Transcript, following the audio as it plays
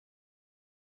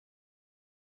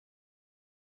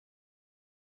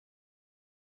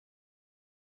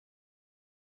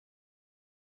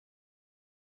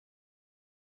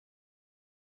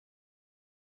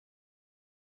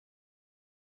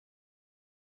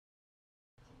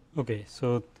Okay,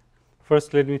 so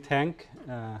first let me thank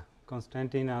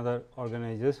Constantine and other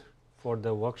organizers for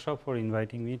the workshop, for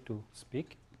inviting me to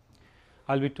speak.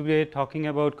 I will be today talking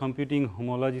about computing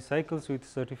homology cycles with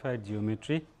certified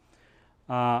geometry.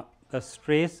 The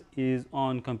stress is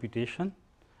on computation,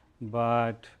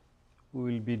 but we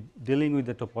will be dealing with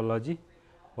the topology,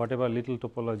 whatever little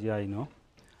topology I know.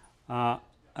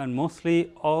 And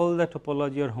mostly all the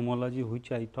topology or homology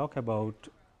which I talk about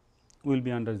will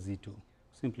be under Z2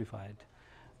 simplified,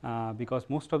 because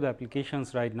most of the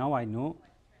applications right now I know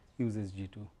uses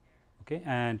G2. Okay.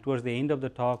 And towards the end of the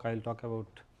talk I will talk about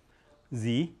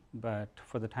Z, but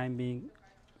for the time being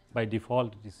by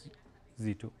default it is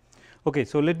Z2. Okay.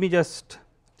 So, let me just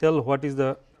tell what is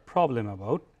the problem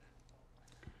about.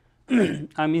 I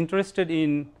am interested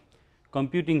in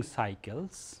computing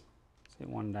cycles, say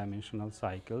one dimensional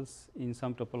cycles in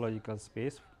some topological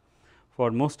space. For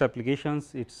most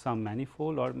applications it is some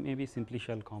manifold or maybe simply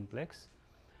shell complex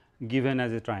given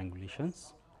as a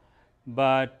triangulations,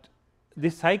 but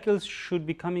these cycles should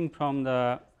be coming from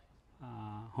the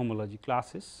homology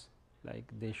classes, like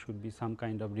they should be some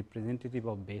kind of representative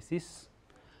of basis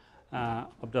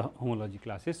of the homology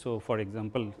classes. So, for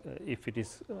example, if it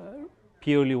is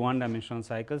purely one dimensional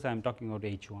cycles, I am talking about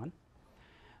H1.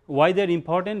 Why they are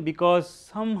important? Because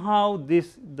somehow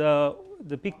this the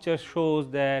picture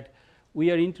shows that we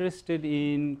are interested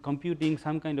in computing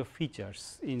some kind of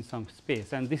features in some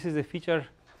space, and this is a feature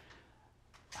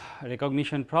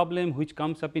recognition problem which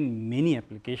comes up in many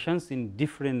applications in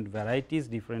different varieties,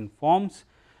 different forms.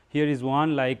 Here is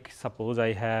one, like suppose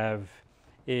I have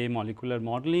a molecular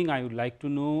modeling, I would like to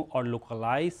know or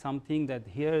localize something, that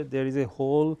here there is a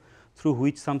hole through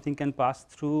which something can pass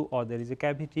through, or there is a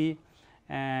cavity,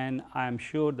 and I am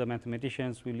sure the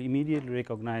mathematicians will immediately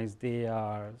recognize they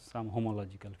are some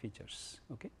homological features.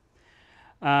 Okay.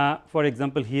 For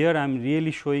example, here I am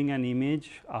really showing an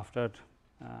image after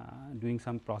doing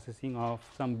some processing of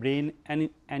some brain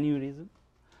aneurysm,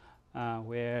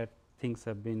 where things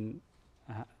have been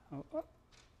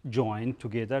joined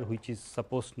together, which is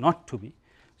supposed not to be.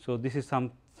 So, this is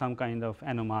some kind of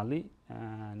anomaly,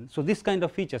 and so this kind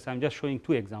of features I am just showing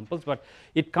two examples, but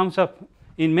it comes up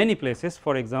in many places.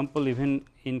 For example, even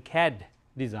in CAD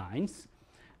designs.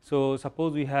 So,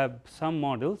 suppose we have some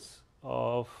models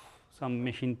of some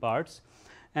machine parts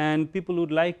and people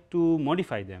would like to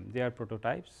modify them, they are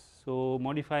prototypes. So,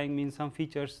 modifying means some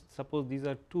features, suppose these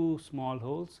are two small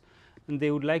holes and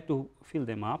they would like to fill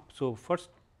them up. So, first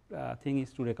thing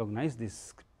is to recognize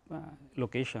these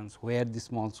locations where the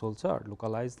small holes are,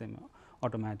 localize them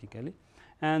automatically,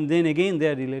 and then again they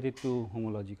are related to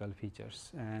homological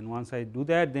features, and once I do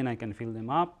that, then I can fill them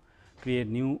up, create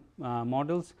new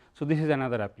models. So, this is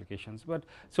another applications, but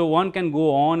so one can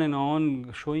go on and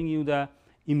on showing you the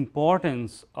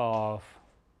importance of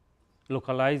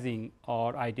localizing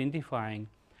or identifying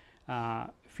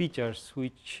features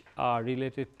which are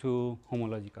related to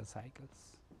homological cycles.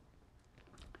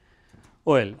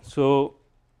 Well, so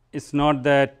it is not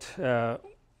that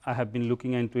I have been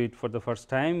looking into it for the first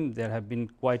time, there have been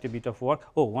quite a bit of work.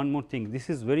 Oh, one more thing, this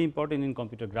is very important in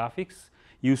computer graphics.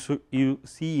 You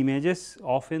see images,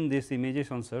 often these images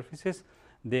on surfaces,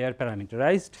 they are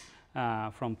parameterized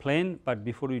from plane, but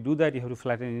before we do that you have to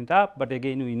flatten it up, but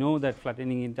again we know that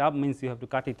flattening it up means you have to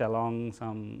cut it along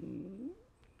some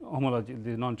homology,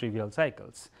 the non-trivial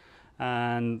cycles.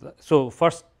 And so,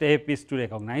 first step is to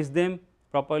recognize them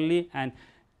properly, and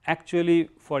actually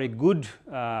for a good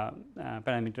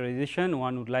parameterization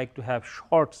one would like to have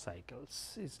short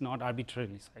cycles, it is not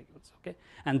arbitrary cycles, okay?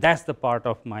 And that is the part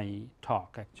of my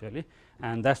talk actually,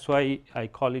 and that is why I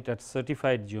call it as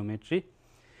certified geometry.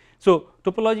 So,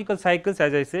 topological cycles,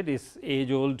 as I said, is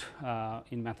age old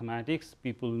in mathematics.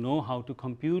 People know how to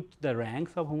compute the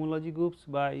ranks of homology groups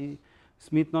by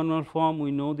Smith normal form.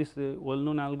 We know this well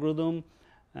known algorithm,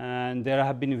 and there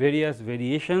have been various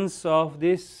variations of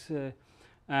this,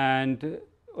 and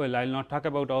well, I will not talk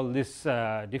about all these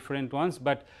different ones,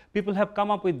 but people have come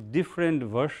up with different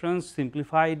versions,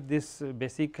 simplified this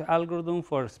basic algorithm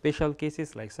for special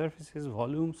cases like surfaces,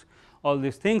 volumes, all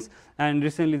these things, and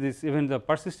recently this even the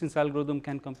persistence algorithm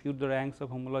can compute the ranks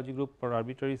of homology group for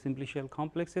arbitrary simply shell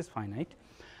complexes finite.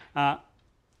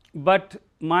 But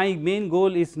my main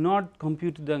goal is not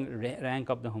compute the rank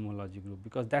of the homology group,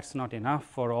 because that is not enough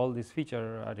for all these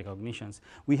feature recognitions.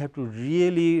 We have to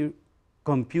really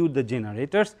compute the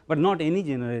generators, but not any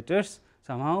generators,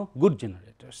 somehow good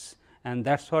generators, and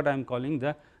that is what I am calling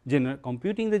the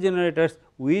computing the generators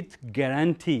with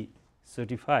guarantee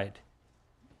certified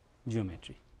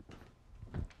geometry.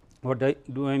 What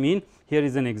do I mean? Here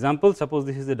is an example. Suppose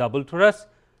this is a double torus.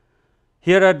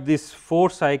 here are these 4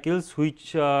 cycles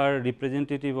which are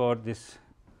representative or this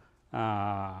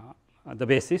the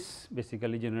basis,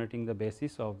 basically generating the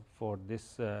basis of for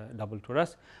this double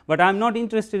torus, but I am not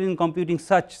interested in computing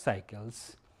such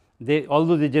cycles. They,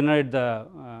 although they generate the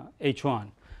H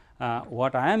 1,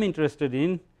 what I am interested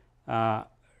in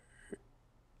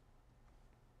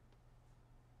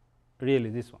really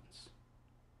these ones.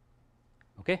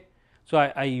 Okay. So,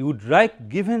 I would like,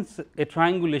 given a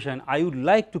triangulation, I would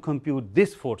like to compute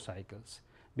these 4 cycles,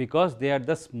 because they are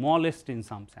the smallest in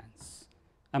some sense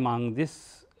among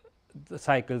this the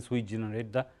cycles which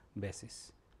generate the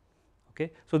basis.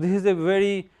 Okay. So, this is a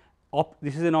very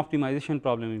this is an optimization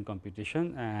problem in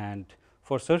computation, and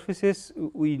for surfaces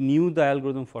we knew the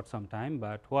algorithm for some time,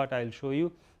 but what I will show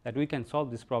you that we can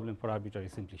solve this problem for arbitrary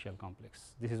simplicial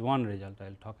complex. This is one result I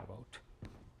will talk about.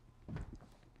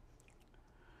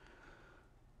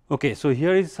 Okay, so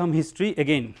here is some history.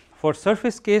 Again, for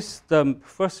surface case, the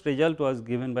first result was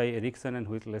given by Ericsson and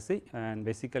Whittlesey, and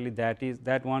basically that is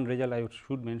that one result I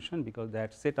should mention, because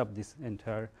that set up this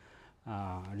entire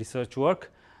research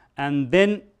work. And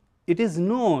then it is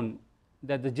known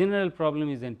that the general problem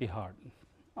is NP hard.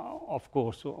 Of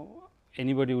course, so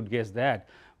anybody would guess that.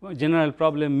 General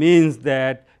problem means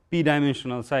that p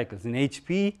dimensional cycles in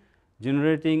HP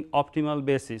generating optimal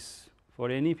basis for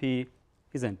any p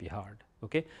is NP hard.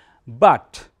 Okay.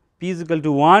 But p is equal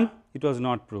to 1, it was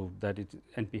not proved that it is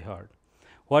NP hard.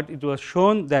 What it was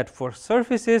shown that for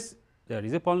surfaces there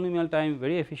is a polynomial time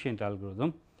very efficient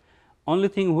algorithm. Only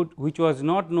thing which was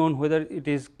not known whether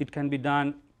it can be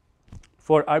done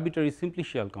for arbitrary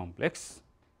simplicial complex,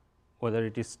 whether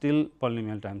it is still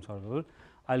polynomial time solvable.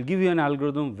 I will give you an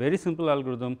algorithm, very simple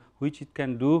algorithm, which it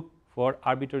can do for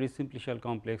arbitrary simplicial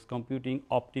complex computing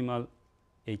optimal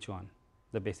H 1,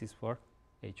 the basis for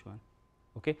H 1.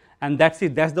 Okay. And that is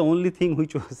it, that is the only thing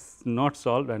which was not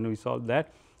solved, and we solved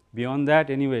that. Beyond that,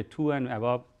 anyway 2 and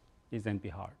above is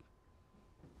NP hard.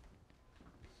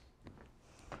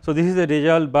 So, this is a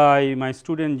result by my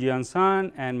student Jian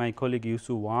San and my colleague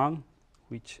Yusu Wang,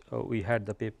 which we had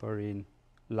the paper in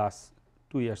last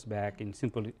 2 years back in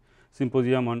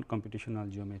symposium on computational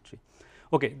geometry.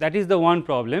 Okay, that is the one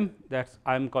problem that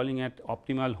I am calling it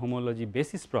optimal homology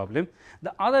basis problem.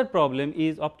 The other problem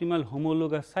is optimal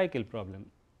homologous cycle problem.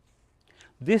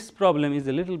 This problem is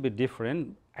a little bit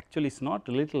different. Actually, it is not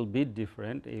a little bit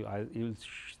different. You will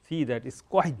see that it is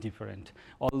quite different,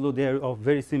 although they are of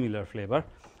very similar flavor.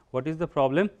 What is the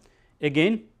problem?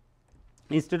 Again,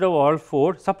 instead of all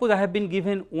 4, suppose I have been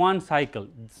given one cycle.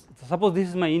 Suppose this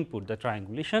is my input, the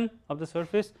triangulation of the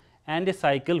surface, and a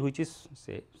cycle which is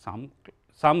say some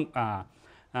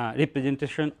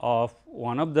representation of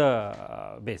one of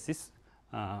the basis,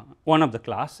 one of the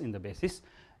class in the basis.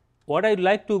 What I would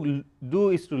like to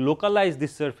do is to localize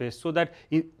this surface, so that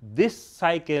this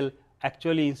cycle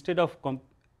actually instead of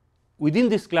within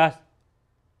this class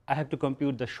I have to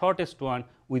compute the shortest one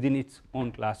within its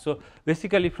own class. So,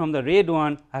 basically from the red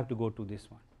one I have to go to this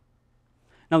one.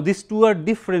 Now, these two are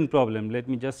different problems. Let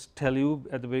me just tell you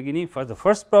at the beginning. For the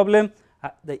first problem,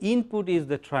 the input is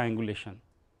the triangulation,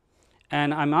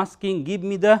 and I am asking give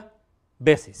me the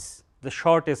basis, the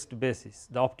shortest basis,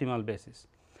 the optimal basis.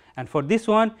 And for this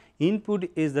one,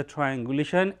 input is the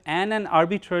triangulation and an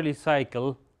arbitrary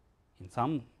cycle in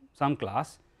some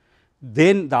class.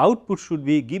 Then the output should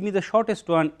be give me the shortest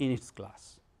one in its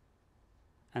class,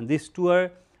 and these two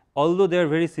are, although they are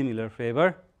very similar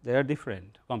flavor, they are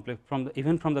different from the,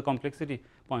 even from the complexity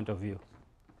point of view.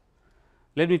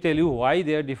 Let me tell you why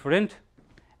they are different.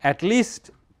 At least,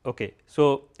 okay.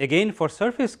 So, again for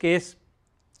surface case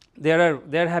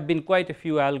there have been quite a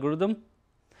few algorithm,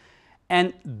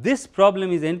 and this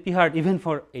problem is NP hard even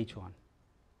for H 1.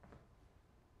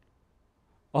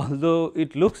 Although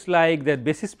it looks like that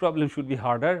basis problem should be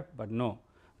harder, but no,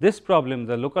 this problem,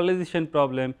 the localization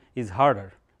problem, is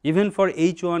harder. Even for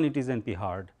H 1 it is NP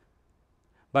hard,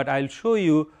 but I will show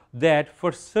you that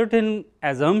for certain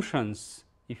assumptions,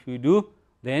 if we do,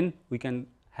 then we can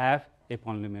have a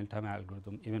polynomial time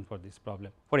algorithm even for this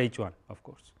problem, for H 1 of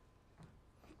course.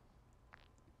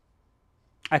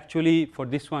 Actually for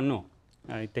this one, no,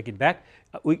 I take it back,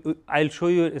 I will show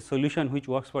you a solution which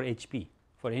works for HP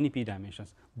for any p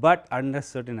dimensions, but under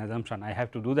certain assumption. I have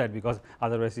to do that because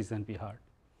otherwise it is NP hard.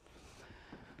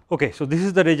 Okay, so this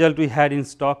is the result we had in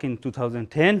stock in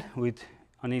 2010 with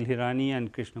Anil Hirani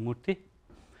and Krishnamurthy.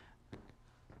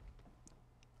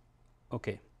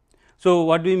 Okay. So,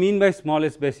 what do we mean by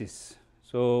smallest basis?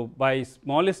 So, by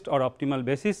smallest or optimal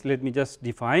basis, let me just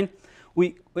define.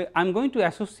 I am going to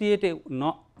associate a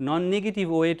non-negative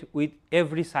weight with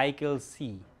every cycle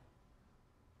C,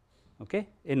 okay,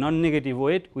 a non-negative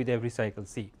weight with every cycle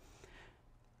C.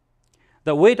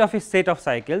 The weight of a set of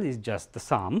cycles is just the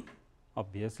sum,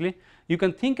 obviously. You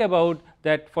can think about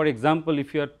that, for example,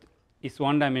 if you are is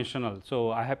one dimensional. So,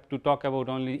 I have to talk about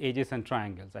only edges and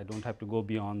triangles, I do not have to go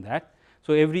beyond that.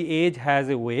 So, every edge has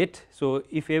a weight. So,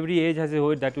 if every edge has a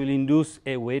weight, that will induce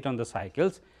a weight on the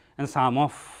cycles, and sum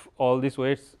of all these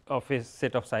weights of a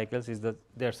set of cycles is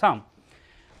their sum.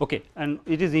 Okay. And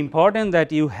it is important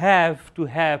that you have to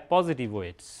have positive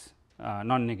weights,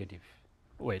 non negative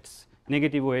weights.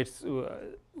 Negative weights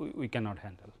we cannot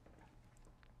handle.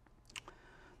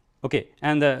 Okay.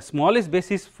 And the smallest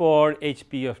basis for H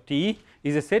p of t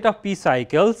is a set of p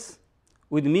cycles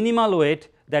with minimal weight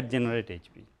that generate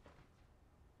H p.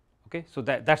 Okay. So,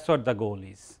 that is what the goal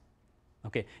is.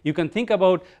 Okay. You can think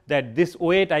about that this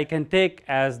weight I can take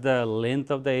as the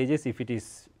length of the edges if it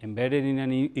is embedded in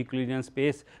an Euclidean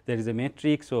space, there is a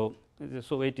metric. So,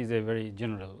 weight is a very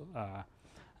general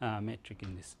metric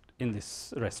in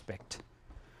this respect.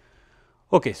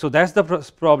 Okay. So, that is the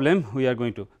problem we are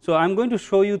going to. So, I am going to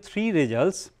show you 3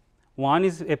 results. One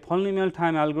is a polynomial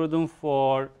time algorithm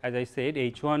for, as I said,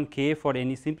 H 1 k for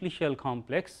any simplicial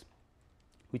complex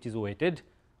which is weighted,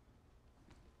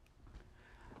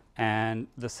 and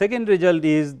the second result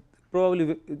is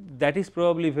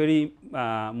probably very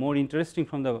more interesting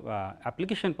from the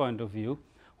application point of view.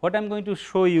 What I am going to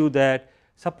show you that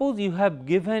suppose you have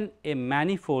given a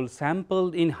manifold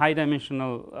sampled in high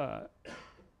dimensional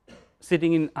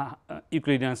sitting in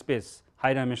Euclidean space,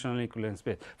 high dimensional Euclidean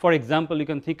space. For example, you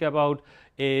can think about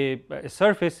a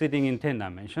surface sitting in 10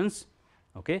 dimensions,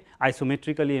 okay,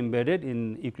 isometrically embedded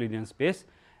in Euclidean space,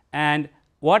 and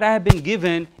what I have been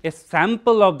given a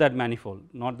sample of that manifold,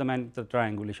 not the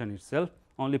triangulation itself,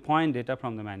 only point data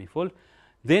from the manifold.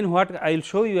 Then what I will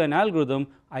show you an algorithm,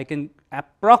 I can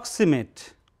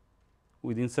approximate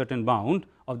within certain bound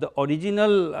of the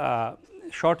original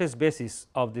shortest basis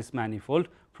of this manifold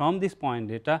from this point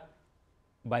data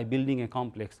by building a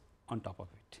complex on top of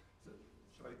it.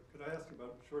 So could I ask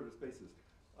about shorter spaces?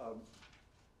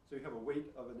 So you have a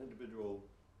weight of an individual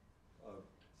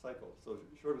cycle. So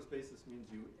shorter spaces means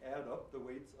you add up the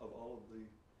weights of all of the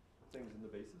things in the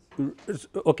basis?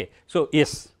 Okay. So,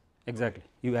 yes, exactly,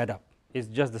 you add up, it is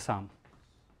just the sum,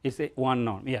 it is a one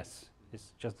norm, yes, it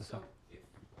is just the sum. So, if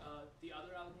the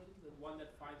other algorithm, the one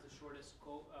that finds the shortest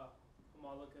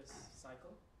homologous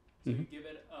cycle, so you give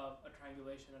it a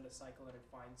triangulation and a cycle and it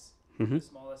finds the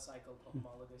smallest cycle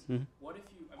homologous. What if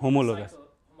you homologous.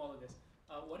 Homologous.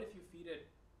 What if you feed it,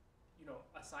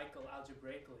 a cycle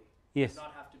algebraically? Yes. Does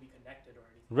not have to be connected or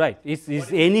anything. Right.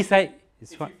 Is any side?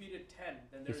 If you feed it 10,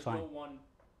 then there is no one.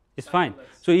 It's fine.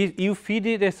 So you feed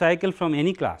it a cycle from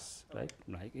any class, okay.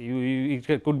 right?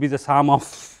 It could be the sum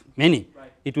of many.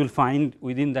 Right. It will find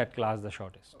within that class the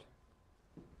shortest. Okay.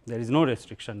 There is no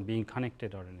restriction being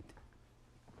connected or anything.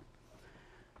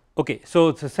 Okay.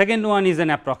 So the second one is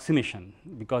an approximation,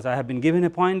 because I have been given a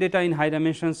point data in high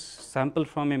dimensions sample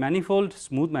from a manifold,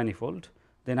 smooth manifold.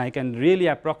 Then I can really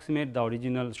approximate the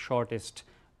original shortest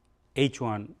H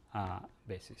 1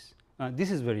 basis.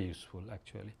 This is very useful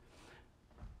actually,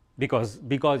 because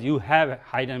you have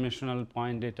high dimensional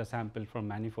point data sample from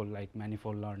manifold, like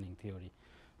manifold learning theory.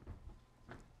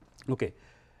 Okay.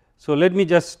 So, let me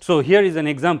just, so here is an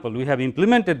example, we have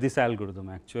implemented this algorithm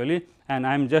actually, and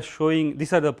I am just showing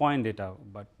these are the point data,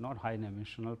 but not high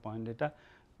dimensional point data,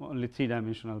 only 3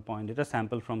 dimensional point data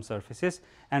sample from surfaces,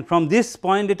 and from this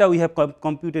point data we have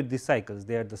computed these cycles,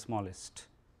 they are the smallest.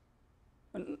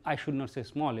 I should not say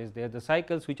smallest, they are the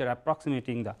cycles which are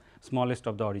approximating the smallest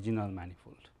of the original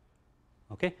manifold.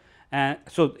 Okay. And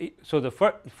so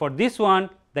for this one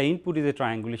the input is a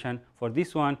triangulation, for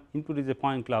this one input is a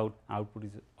point cloud, output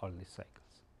is all these cycles.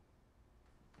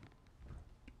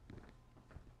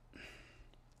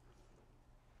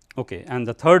 Okay. And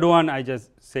the third one I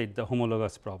just said, the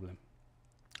homologous problem.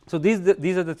 So, these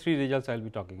are the 3 results I will be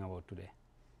talking about today.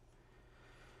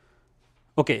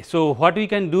 Okay. So, what we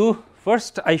can do,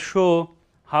 first I show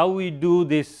how we do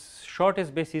this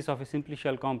shortest basis of a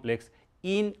simplicial complex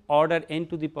in order n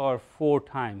to the power 4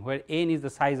 time, where n is the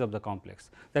size of the complex,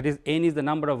 that is n is the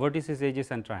number of vertices, edges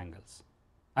and triangles.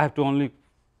 I have to only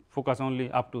focus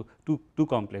only up to 2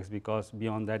 complex, because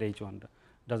beyond that H 1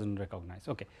 does not recognize.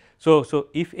 Okay. So,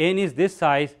 if n is this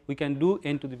size, we can do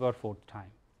n to the power 4th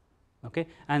time, okay.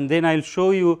 And then I will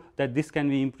show you that this can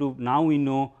be improved. Now we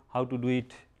know how to do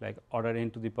it, like order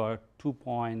n to the power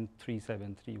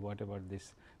 2.373, whatever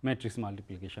this matrix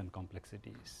multiplication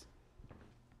complexity is.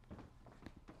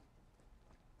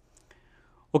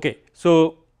 Okay.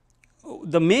 So, So,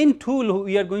 the main tool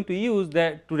we are going to use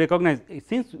that to recognize,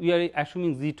 since we are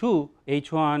assuming Z2,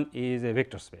 H1 is a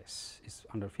vector space, is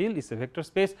under field, is a vector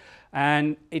space,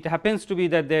 and it happens to be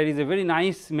that there is a very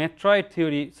nice metroid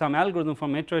theory, some algorithm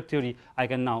from metroid theory I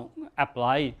can now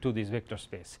apply to this vector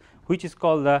space, which is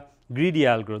called the greedy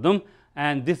algorithm.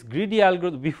 And this greedy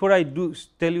algorithm, before I do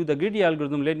tell you the greedy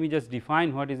algorithm, let me just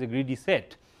define what is a greedy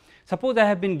set. Suppose I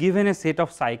have been given a set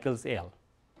of cycles L.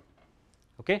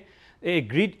 Okay. A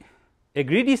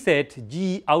greedy set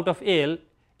G out of L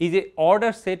is a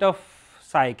ordered set of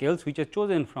cycles which are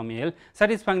chosen from L,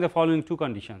 satisfying the following two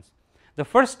conditions. The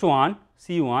first one,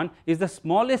 C1, is the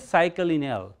smallest cycle in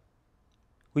L,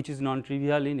 which is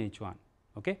non-trivial in H1.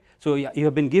 Okay. So, you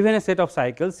have been given a set of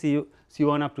cycles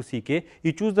C1 up to Ck,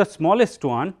 you choose the smallest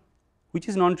one, which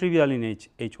is non-trivial in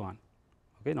H1,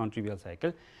 okay, non-trivial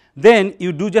cycle. Then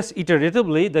you do just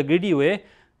iteratively the greedy way,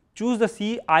 choose the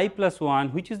C I plus 1,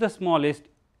 which is the smallest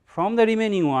from the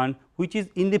remaining one, which is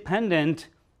independent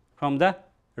from the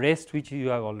rest which you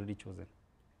have already chosen.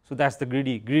 So, that is the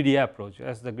greedy approach,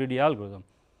 that is the greedy algorithm.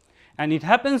 And it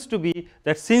happens to be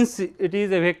that since it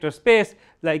is a vector space,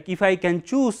 like if I can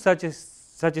choose such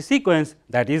a sequence,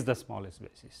 that is the smallest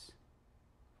basis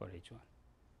for H1.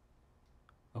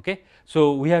 Okay.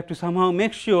 So, we have to somehow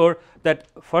make sure that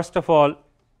first of all,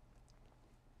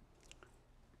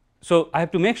 so I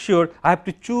have to make sure I have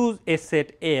to choose a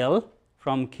set L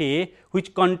from K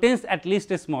which contains at least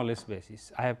a smallest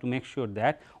basis. I have to make sure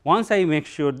that. Once I make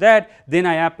sure that, then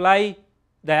I apply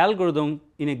the algorithm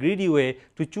in a greedy way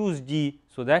to choose G,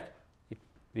 so that it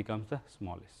becomes the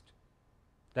smallest.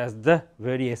 That is the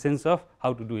very essence of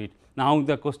how to do it. Now,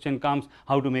 the question comes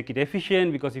how to make it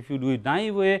efficient, because if you do it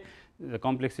naive way, the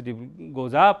complexity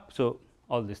goes up. So,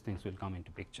 all these things will come into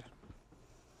picture.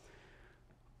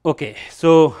 Okay.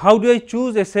 So, how do I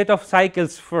choose a set of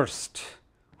cycles first,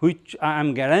 which I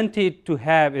am guaranteed to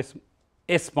have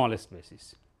a smallest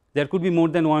basis? There could be more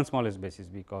than one smallest basis,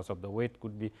 because of the weight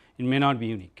could be, it may not be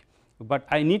unique, but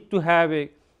I need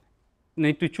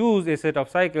to choose a set of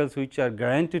cycles which are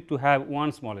guaranteed to have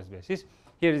one smallest basis.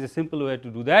 Here is a simple way to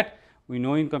do that. We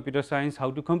know in computer science how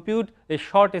to compute a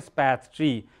shortest path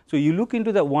tree. So, you look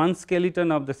into the one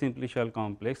skeleton of the simplicial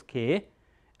complex K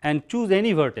and choose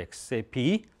any vertex, say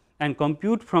P, and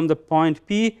compute from the point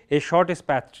P a shortest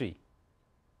path tree.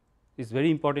 It is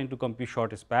very important to compute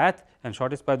shortest path, and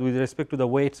shortest path with respect to the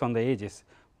weights on the edges,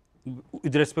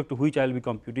 with respect to which I will be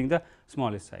computing the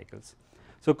smallest cycles.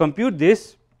 So, compute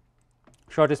this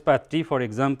shortest path T. For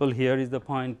example, here is the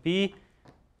point P,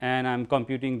 and I am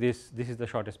computing this is the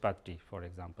shortest path T, for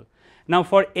example. Now,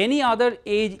 for any other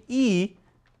edge E,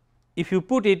 if you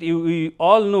put it, we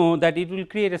all know that it will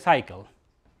create a cycle.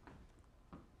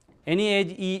 Any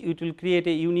edge E, it will create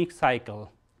a unique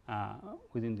cycle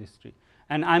within this tree,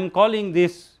 and I am calling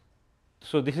this.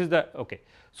 So, this is the okay.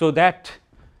 So, that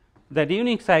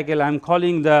unique cycle I am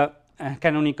calling the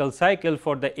canonical cycle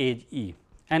for the edge E,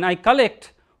 and I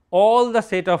collect all the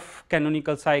set of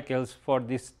canonical cycles for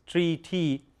this tree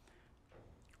T,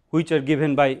 which are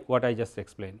given by what I just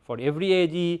explained. For every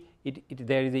edge E,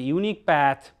 there is a unique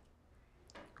path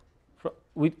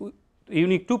with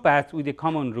unique two paths with a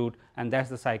common root, and that is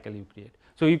the cycle you create.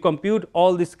 So, you compute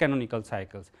all these canonical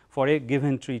cycles for a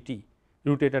given tree T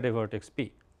rooted at a vertex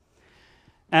P.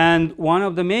 And one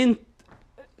of the main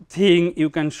thing you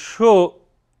can show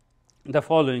the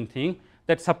following thing,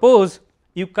 that suppose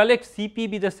you collect Cp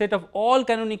be the set of all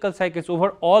canonical cycles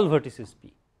over all vertices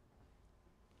P.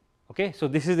 Okay. So,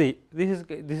 this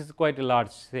is quite a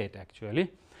large set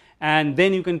actually, and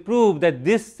then you can prove that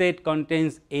this set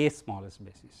contains a smallest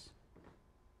basis.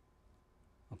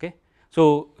 Okay.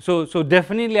 So,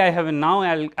 definitely I have a now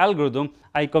algorithm,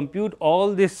 I compute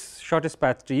all this shortest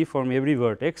path tree from every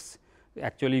vertex.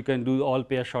 Actually, you can do all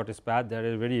pair shortest path, there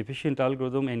is a very efficient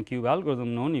algorithm, n cube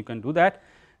algorithm known, you can do that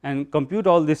and compute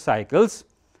all these cycles,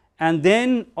 and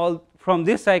then all from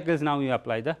these cycles now you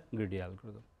apply the greedy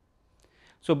algorithm.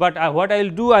 So, but what I will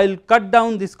do, I will cut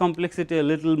down this complexity a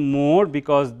little more,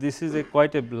 because this is a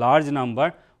quite a large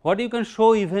number. What you can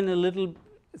show even a little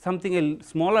something a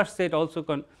smaller set also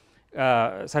can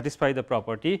satisfy the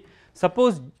property.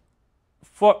 Suppose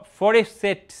for a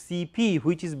set Cp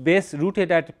which is base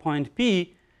rooted at point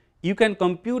P, you can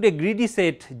compute a greedy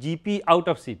set Gp out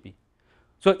of Cp.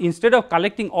 So, instead of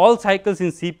collecting all cycles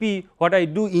in Cp, what I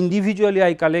do individually,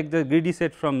 I collect the greedy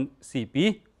set from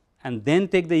Cp and then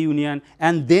take the union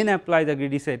and then apply the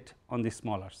greedy set on the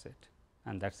smaller set,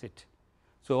 and that is it.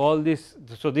 So, all this,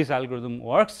 so this algorithm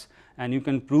works, and you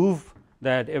can prove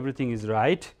that everything is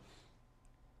right.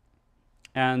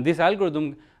 And this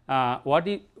algorithm,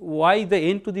 why the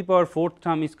n to the power 4th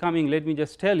term is coming, let me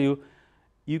just tell you.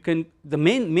 you can, the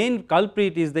main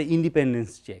culprit is the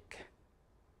independence check.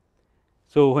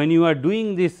 So, when you are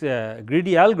doing this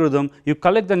greedy algorithm, you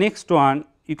collect the next one,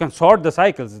 you can sort the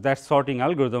cycles, that is sorting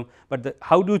algorithm, but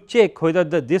how do you check whether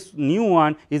this new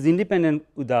one is independent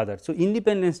with the other. So,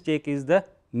 independence check is the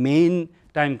main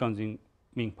time consuming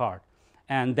part,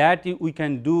 and that we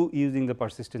can do using the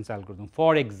persistence algorithm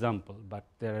for example, but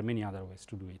there are many other ways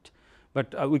to do it,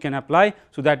 but we can apply.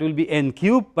 So, that will be n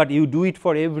cube, but you do it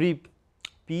for every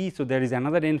p. So, there is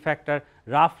another n factor,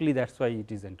 roughly that is why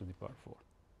it is n to the power 4.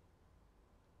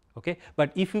 Okay.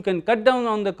 But if you can cut down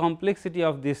on the complexity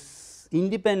of this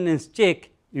independence check,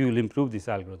 you will improve this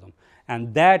algorithm,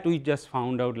 and that we just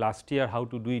found out last year how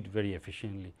to do it very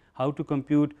efficiently, how to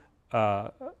compute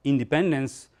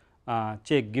independence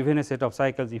check given a set of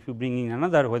cycles. If you bring in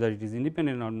another, whether it is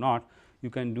independent or not, you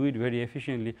can do it very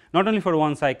efficiently, not only for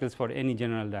one cycles, for any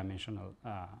general dimensional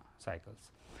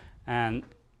cycles. And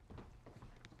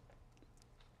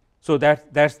so, that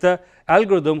is the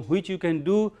algorithm which you can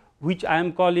do, which I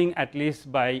am calling at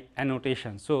least by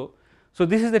annotation. So,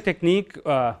 this is the technique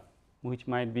which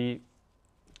might be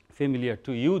familiar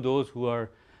to you, those who are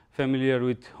familiar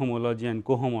with homology and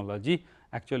cohomology.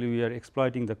 Actually, we are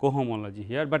exploiting the cohomology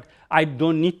here, but I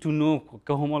do not need to know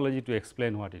cohomology to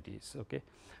explain what it is. Okay.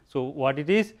 So, what it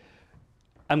is,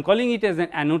 I am calling it as an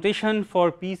annotation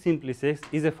for p simplex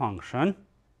is a function.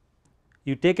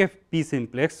 You take a p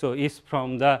simplex, so is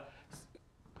from the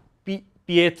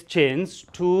pth chains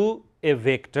to a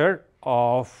vector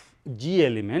of g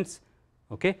elements.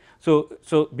 Okay.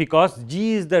 So, because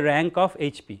g is the rank of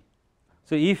Hp.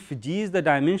 So, if g is the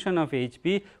dimension of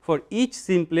Hp, for each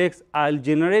simplex I will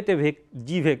generate a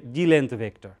g length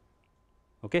vector.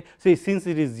 Okay. So, since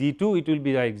it is g2, it will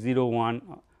be like 0 1,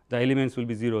 the elements will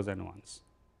be zeros and ones,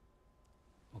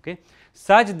 okay,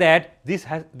 such that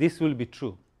this will be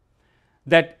true,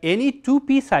 that any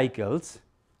 2p cycles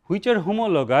which are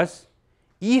homologous,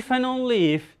 if and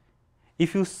only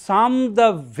if you sum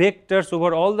the vectors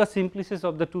over all the simplices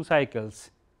of the 2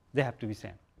 cycles, they have to be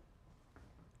same.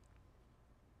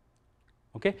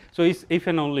 Okay. So, it's if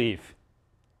and only if.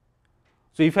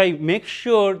 So, if I make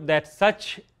sure that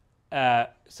such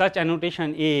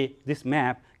annotation A, this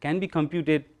map can be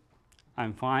computed, I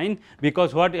am fine,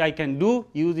 because what I can do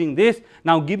using this,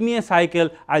 now give me a cycle,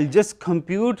 I will just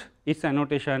compute its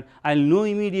annotation, I will know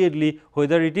immediately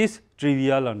whether it is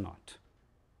trivial or not,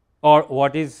 or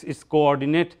what is its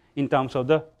coordinate in terms of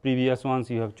the previous ones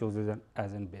you have chosen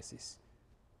as an basis.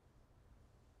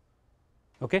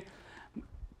 Okay.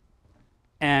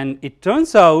 And it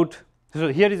turns out, so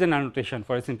here is an annotation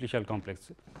for a simplicial complex.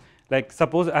 Like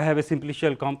suppose I have a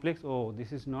simplicial complex, oh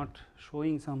this is not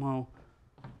showing somehow,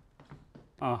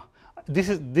 this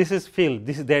is filled,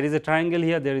 there is a triangle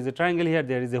here, there is a triangle here,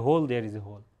 there is a hole, there is a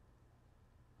hole.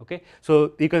 Okay.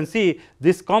 So, you can see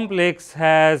this complex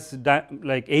has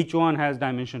like H1 has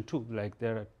dimension 2, like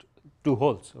there are 2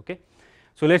 holes. Okay.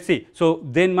 So, let us see. So,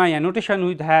 then my annotation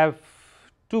would have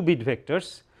 2 bit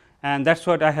vectors, and that is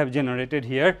what I have generated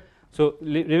here. So,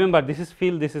 remember this is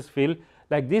fill, this is fill,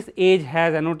 like this edge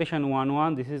has annotation 1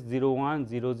 1, this is 0 1,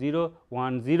 0 0,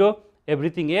 1 0,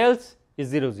 everything else is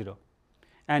 0 0.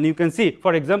 And you can see,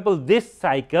 for example, this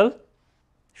cycle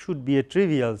should be a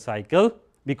trivial cycle,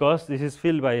 because this is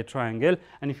filled by a triangle,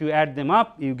 and if you add them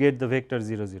up you get the vector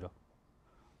 0 0.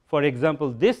 For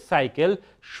example, this cycle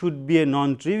should be a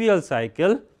non-trivial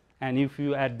cycle, and if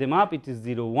you add them up it is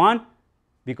 0 1,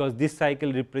 because this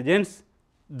cycle represents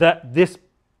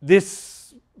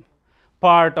this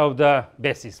part of the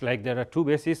basis, like there are 2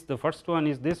 bases, the first one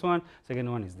is this one, second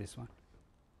one is this one.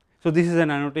 So, this is an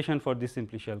annotation for this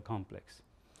simplicial complex,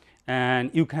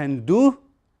 and you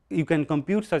can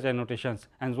compute such annotations,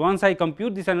 and once I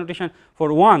compute this annotation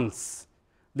for once,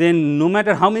 then no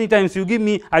matter how many times you give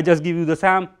me, I just give you the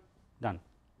sum, done.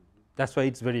 That is why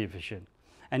it is very efficient,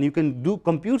 and you can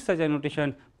compute such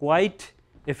annotation quite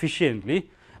efficiently.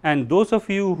 And those of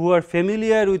you who are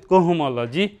familiar with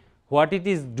cohomology, what it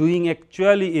is doing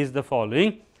actually is the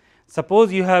following.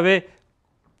 Suppose you have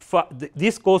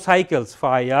these cocycles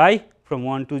phi I from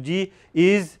 1 to g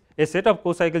is a set of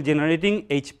cocycles generating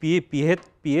HPA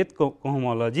pth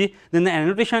cohomology, then the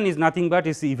annotation is nothing but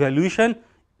its evaluation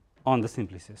on the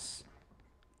simplices.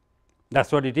 That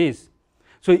is what it is.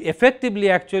 So, effectively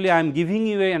actually I am giving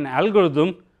you an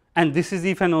algorithm, and this is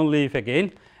if and only if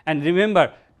again, and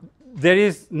remember there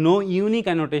is no unique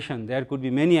annotation, there could be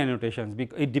many annotations,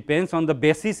 because it depends on the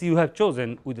basis you have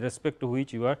chosen with respect to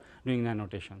which you are doing the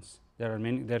annotations. There are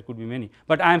many, there could be many,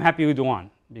 but I am happy with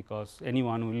one, because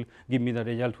anyone will give me the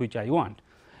result which I want.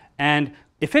 And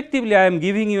effectively I am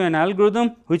giving you an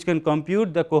algorithm which can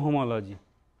compute the cohomology.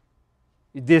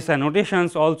 These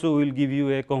annotations also will give you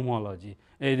a cohomology,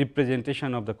 a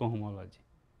representation of the cohomology.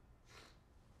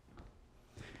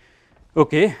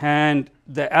 Okay, and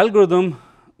the algorithm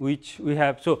which we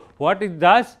have. So, what it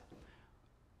does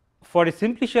for a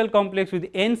simplicial complex with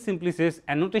n simplices,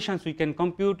 annotations we can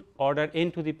compute order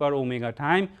n to the power omega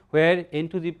time, where n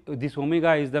to the this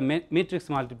omega is the matrix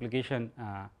multiplication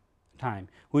time,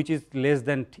 which is less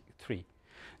than 3.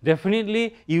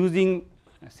 Definitely using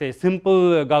say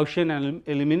simple Gaussian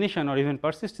elimination or even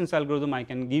persistence algorithm, I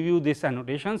can give you these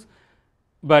annotations,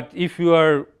 but if you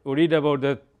are worried about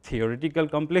the theoretical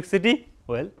complexity,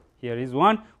 well, here is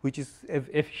one which is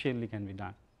efficiently can be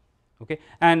done. Okay.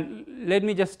 And let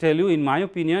me just tell you, in my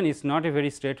opinion, it is not a very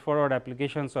straightforward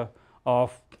applications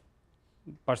of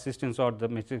persistence or the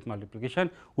matrix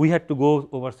multiplication. We had to go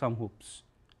over some hoops.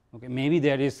 Okay. Maybe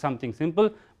there is something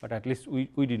simple, but at least we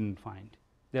did not find.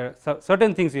 There are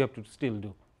certain things you have to still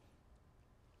do.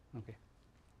 Okay.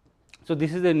 So,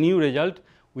 this is a new result.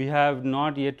 We have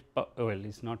not yet, well, it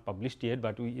is not published yet,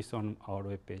 but it is on our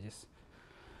web pages.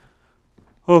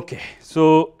 Okay.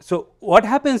 So, what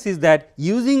happens is that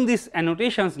using these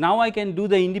annotations, now I can do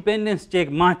the independence check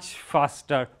much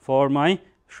faster for my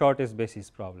shortest basis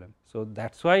problem. So,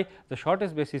 that is why the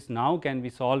shortest basis now can be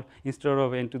solved instead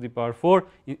of n to the power 4,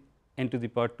 n to the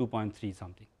power 2.3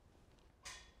 something.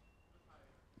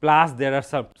 Plus there are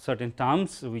some certain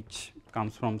terms which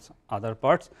comes from other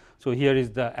parts. So, here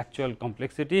is the actual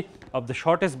complexity of the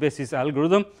shortest basis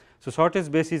algorithm. So,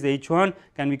 shortest basis H1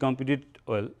 can be computed,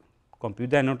 well, compute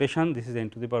the annotation, this is n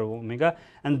to the power omega,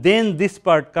 and then this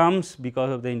part comes because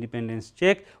of the independence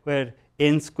check where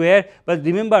n square, but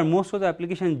remember most of the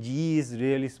application G is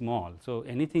really small. So,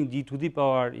 anything G to the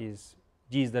power is,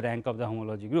 G is the rank of the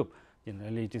homology group,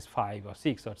 generally it is 5 or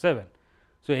 6 or 7.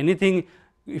 So, anything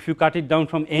if you cut it down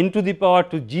from n to the power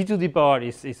to G to the power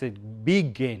is a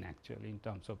big gain actually in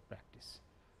terms of practice.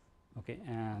 Okay.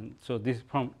 And so, this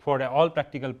for all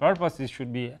practical purposes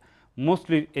should be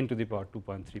mostly n to the power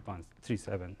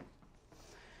 2.337.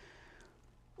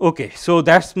 Okay. So,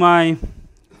 that is my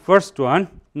first one.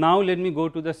 Now, let me go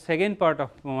to the second part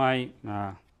of my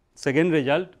second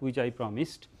result which I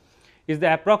promised is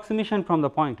the approximation from the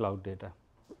point cloud data.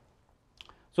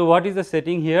 So, what is the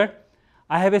setting here?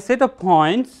 I have a set of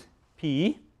points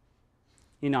P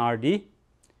in R D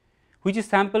which is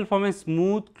sampled from a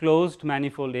smooth closed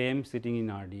manifold M sitting in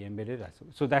R D embedded.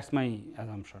 So, that is my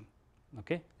assumption.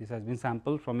 Okay. This has been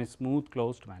sampled from a smooth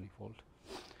closed manifold.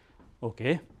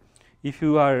 Okay. If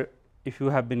you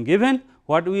have been given,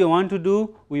 what we want to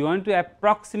do? We want to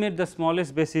approximate the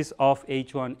smallest basis of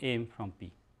H1 M from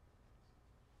P.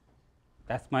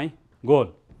 That is my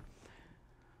goal.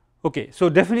 Okay. So,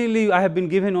 definitely I have been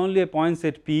given only a point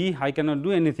set P, I cannot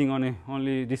do anything on a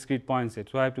only discrete point set.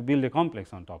 So, I have to build a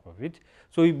complex on top of it.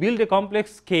 So, we build a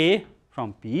complex K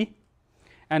from P,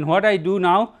 and what I do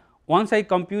now, once I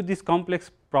compute this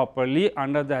complex properly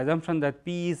under the assumption that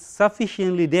P is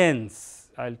sufficiently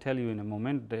dense, I will tell you in a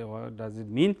moment what does it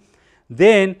mean.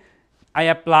 Then I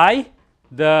apply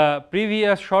the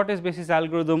previous shortest basis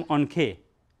algorithm on K,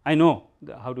 I know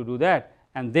how to do that,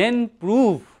 and then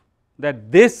prove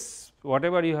that this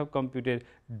whatever you have computed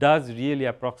does really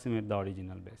approximate the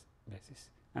original basis,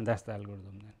 and that is the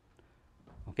algorithm then.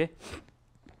 Okay.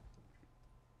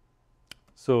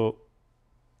 So,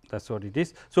 that is what it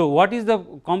is. So, what is the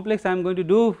complex I am going to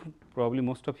do? Probably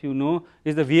most of you know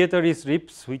is the Vietnamese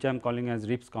Rips, which I am calling as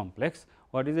Rips complex.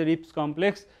 What is a Rips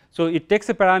complex? So, it takes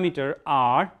a parameter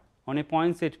R on a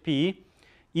point set P.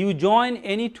 You join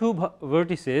any two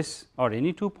vertices or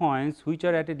any 2 points which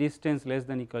are at a distance less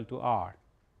than equal to R.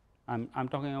 I am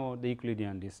talking about the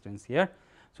Euclidean distance here.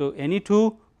 So, any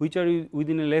two which are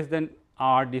within a less than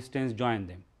R distance, join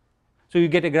them. So, you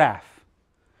get a graph.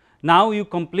 Now, you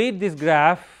complete this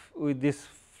graph with this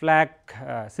flag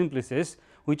simplices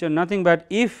which are nothing but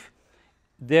if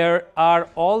there are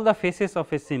all the faces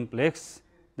of a simplex,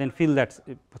 then fill that,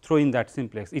 throw in that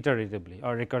simplex iteratively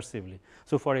or recursively.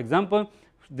 So, for example,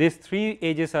 these 3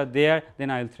 edges are there, then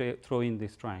I will throw in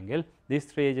this triangle, these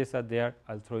 3 edges are there,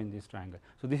 I will throw in this triangle.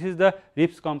 So, this is the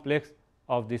Rips complex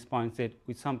of this point set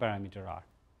with some parameter R.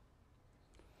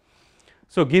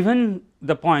 So, given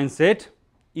the point set,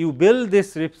 you build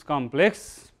this Rips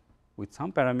complex with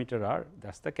some parameter R,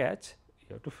 that is the catch,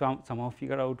 you have to somehow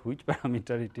figure out which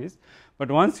parameter it is, but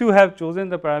once you have chosen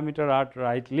the parameter R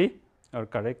rightly or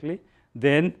correctly,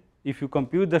 then if you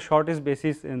compute the shortest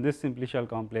basis in this simplicial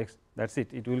complex, that is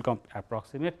it, it will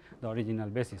approximate the original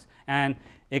basis and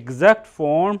exact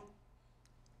form.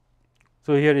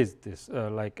 So, here is this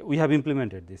like we have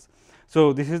implemented this.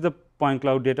 So, this is the point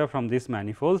cloud data from these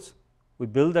manifolds, we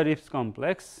build the Rips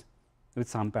complex with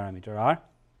some parameter r,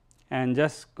 and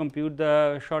just compute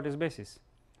the shortest basis,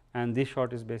 and this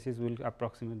shortest basis will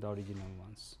approximate the original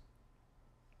ones.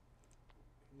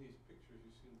 In these pictures,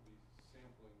 you seem to be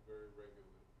sampling very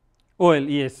regularly. Well,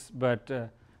 yes,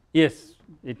 but yes,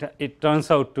 it turns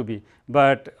out to be,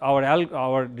 but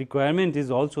our requirement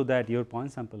is also that your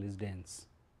point sample is dense.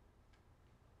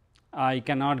 I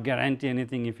cannot guarantee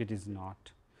anything if it is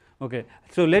not. Okay.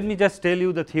 So, let me just tell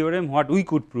you the theorem what we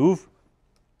could prove.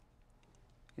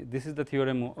 This is the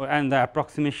theorem and the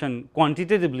approximation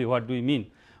quantitatively what do we mean.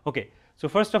 Okay. So,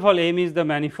 first of all, M is the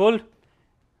manifold.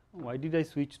 Why did I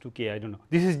switch to K? I do not know.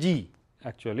 This is G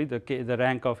actually, the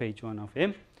rank of H1 of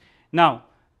M. Now,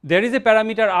 there is a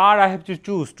parameter R I have to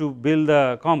choose to build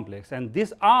the complex, and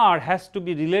this R has to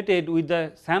be related with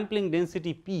the sampling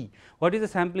density P. What is the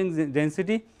sampling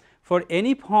density? For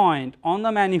any point on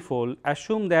the manifold,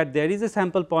 assume that there is a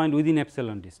sample point within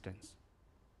epsilon distance.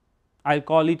 I will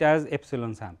call it as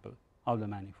epsilon sample of the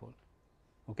manifold.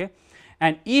 Okay.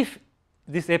 And if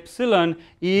this epsilon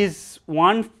is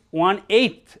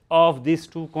 1/8 of these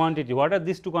two quantity, what are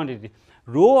these two quantity?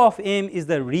 Rho of M is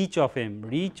the reach of M.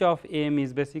 Reach of M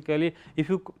is basically, if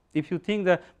you think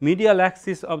the medial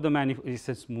axis of the manifold is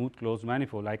a smooth closed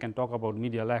manifold, I can talk about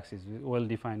medial axis, well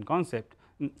defined concept,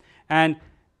 and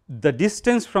the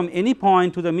distance from any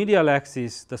point to the medial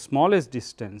axis, the smallest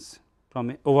distance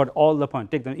from over all the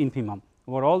point, take the infimum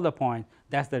over all the point,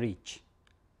 that is the reach.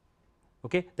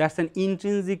 Okay. That is an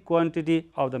intrinsic quantity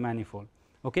of the manifold.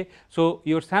 Okay. So,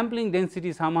 your sampling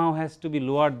density somehow has to be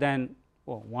lower than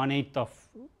 1/8 of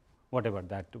whatever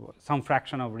that, some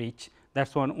fraction of reach, that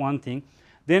is one thing.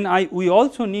 Then we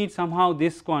also need somehow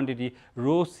this quantity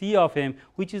rho c of M,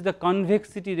 which is the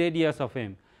convexity radius of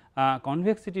M.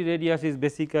 Convexity radius is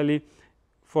basically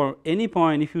for any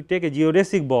point, if you take a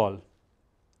geodesic ball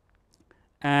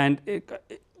and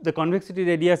the convexity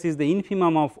radius is the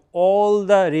infimum of all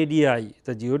the radii,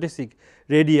 the geodesic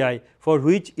radii for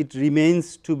which it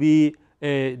remains to be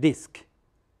a disk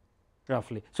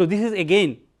roughly. So, this is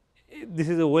again, this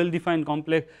is a well defined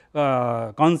complex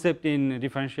concept in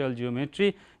differential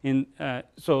geometry. In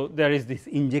so, there is this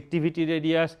injectivity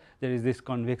radius, there is this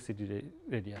convexity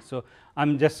radius. So, I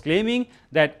am just claiming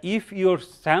that if your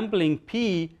sampling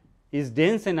P is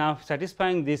dense enough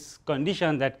satisfying this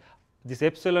condition that this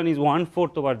epsilon is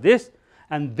 1/4 over this,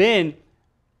 and then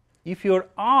if your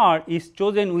R is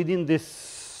chosen within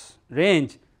this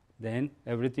range, then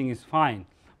everything is fine.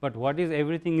 But what is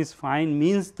everything is fine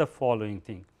means the following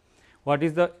thing. What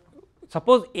is the,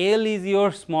 suppose L is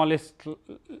your smallest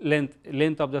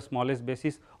length of the smallest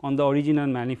basis on the original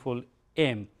manifold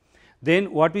M,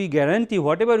 then what we guarantee,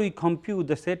 whatever we compute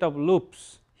the set of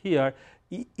loops here,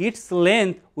 its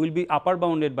length will be upper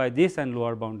bounded by this and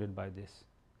lower bounded by this.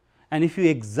 And if you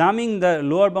examine the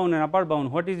lower bound and upper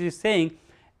bound, what is it saying?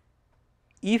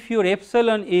 If your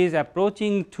epsilon is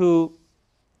approaching to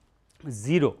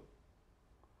 0,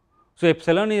 so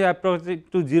epsilon is approaching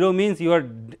to 0 means you are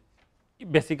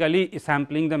basically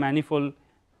sampling the manifold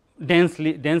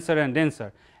denser and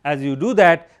denser. As you do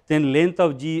that, then length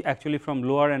of G actually from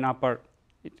lower and upper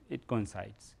it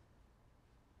coincides.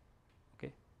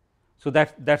 Okay. So,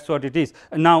 that is what it is.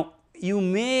 Now, you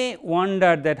may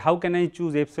wonder that how can I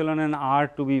choose epsilon and R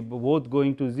to be both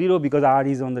going to 0, because R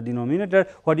is on the denominator.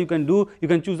 What you can do, you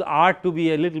can choose R to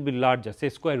be a little bit larger, say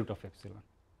square root of epsilon,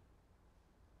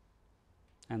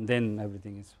 and then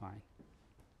everything is fine.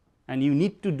 And you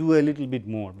need to do a little bit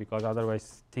more, because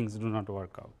otherwise things do not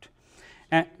work out.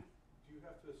 And do you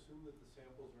have to assume that the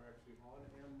samples are actually on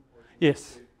M? Or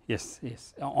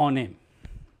yes, on M.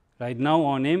 Right now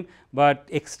on M, but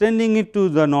extending it to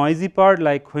the noisy part,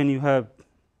 like when you have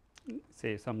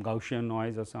say some Gaussian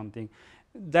noise or something,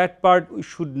 that part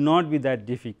should not be that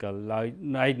difficult.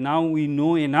 Right now we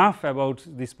know enough about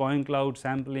this point cloud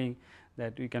sampling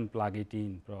that we can plug it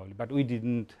in probably, but we did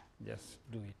not just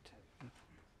do it.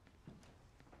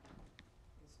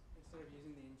 Instead of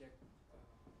using the inject,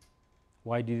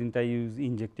 why did not I use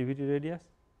injectivity radius?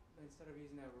 instead of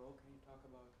using that rho, can you talk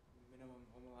about minimum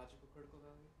homological critical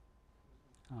value?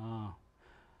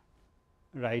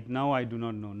 Right now I do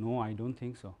not know. No, I do not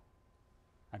think so.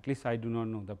 At least I do not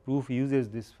know. The proof uses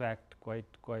this fact quite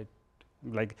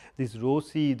like this rho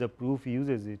c, the proof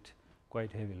uses it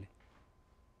quite heavily.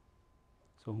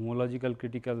 So, homological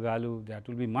critical value, that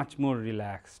will be much more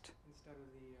relaxed. Instead of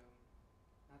the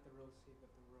not the rho c but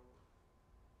the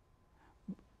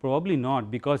rho. Probably not,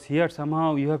 because here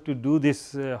somehow you have to do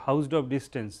this Hausdorff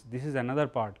distance. This is another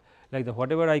part, like the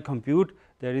whatever I compute,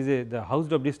 there is the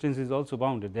Hausdorff distance is also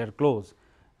bounded, they are close,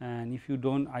 and if you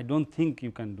do not, I do not think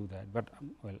you can do that, but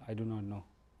well, I do not know.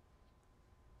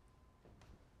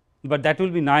 but that will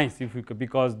be nice if we could,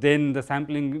 because then the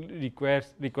sampling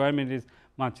requirement is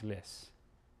much less.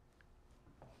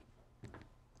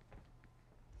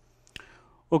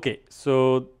 Okay,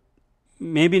 so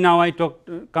maybe now I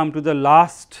come to the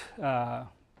last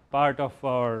part of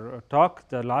our talk,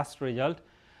 the last result.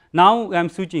 Now I am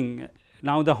switching.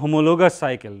 Now the homologous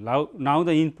cycle. Now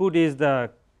the input is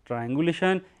the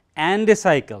triangulation and a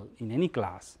cycle in any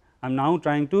class. I am now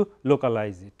trying to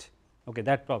localize it. Okay,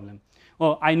 that problem.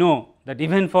 Oh, I know that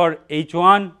even for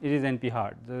H1 it is NP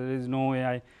hard. There is no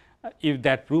way if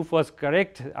that proof was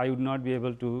correct, I would not be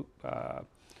able to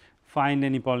find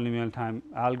any polynomial time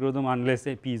algorithm unless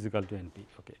P is equal to NP.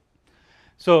 Okay.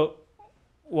 So,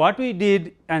 what we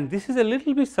did, and this is a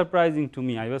little bit surprising to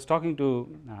me, I was talking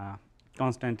to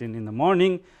Konstantin in the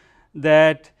morning,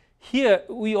 that here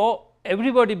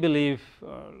everybody believe,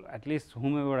 at least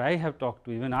whomever I have talked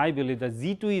to, even I believe that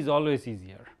Z2 is always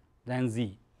easier than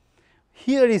Z.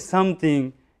 Here is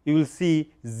something you will see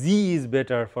Z is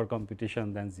better for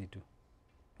computation than Z2. It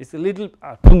is a little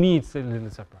to me it is a little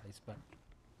surprise, but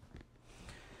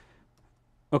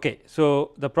okay.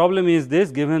 So, the problem is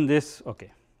this, given this.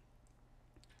 Okay.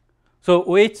 So,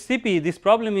 OHCP, this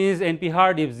problem is NP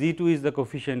hard if Z2 is the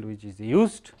coefficient which is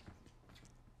used.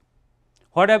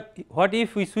 What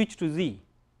if we switch to Z?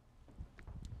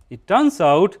 It turns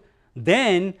out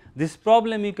then this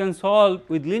problem you can solve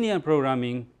with linear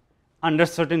programming under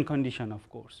certain condition, of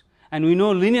course, and we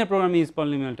know linear programming is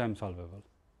polynomial time solvable.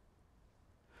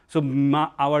 So,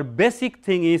 our basic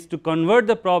thing is to convert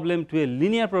the problem to a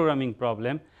linear programming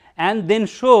problem and then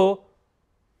show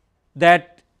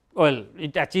that, well,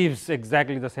 it achieves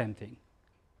exactly the same thing.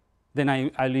 Then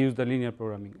I will use the linear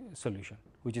programming solution,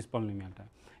 which is polynomial time,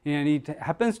 and it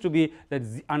happens to be that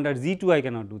under Z2 I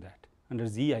cannot do that, under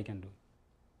Z I can do.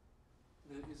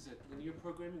 Is it linear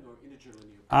programming or integer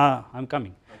linear programming? I am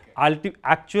coming. Okay.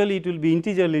 Actually, it will be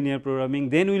integer linear programming.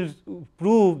 Then we will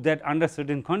prove that under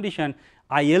certain condition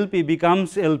ILP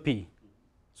becomes LP.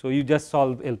 So, you just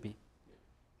solve LP,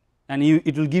 and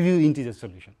it will give you integer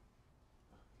solution.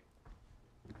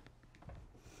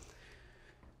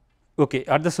 Okay,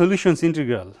 are the solutions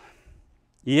integral?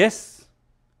 Yes,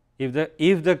 if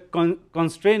the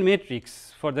constraint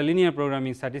matrix for the linear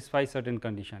programming satisfies certain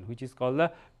condition, which is called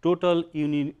the total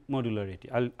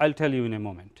unimodularity. I will tell you in a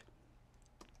moment.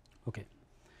 Okay.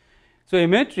 So, a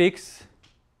matrix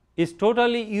is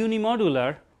totally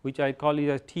unimodular, which I call it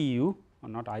as TU, or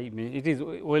not it is a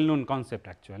well known concept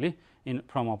actually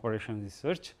from operations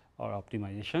research or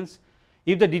optimizations.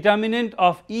 If the determinant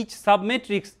of each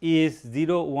submatrix is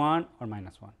 0, 1 or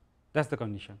minus 1, that is the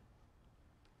condition.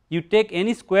 You take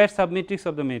any square submatrix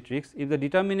of the matrix, if the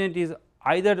determinant is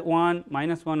either 1,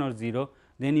 minus 1 or 0,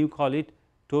 then you call it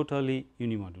totally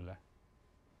unimodular.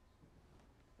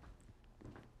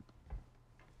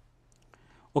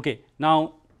 Okay.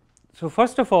 Now, so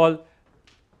first of all,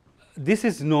 this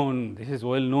is known, this is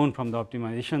well known from the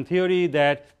optimization theory,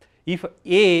 that if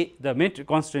A, the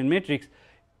constraint matrix,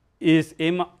 is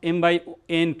m by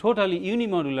n totally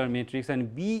unimodular matrix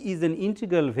and B is an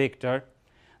integral vector,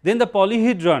 then the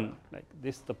polyhedron, like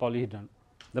this, the polyhedron,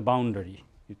 the boundary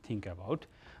you think about,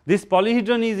 this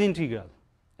polyhedron is integral.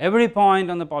 Every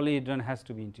point on the polyhedron has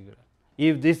to be integral.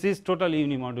 If this is totally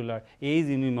unimodular, A is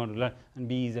unimodular and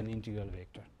B is an integral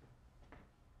vector.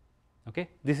 Okay.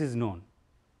 This is known,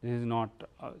 this is not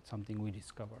something we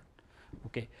discovered.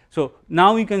 Okay. So,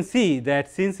 now you can see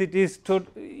that since it is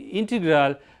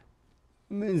integral,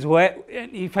 means where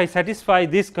if I satisfy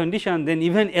this condition, then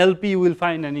even LP will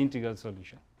find an integral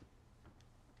solution.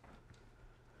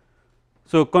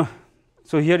 So,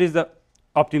 here is the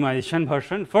optimization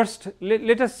version. First,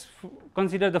 let us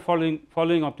consider the following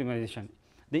optimization,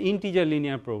 the integer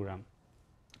linear program.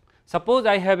 Suppose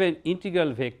I have an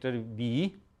integral vector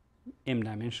B, m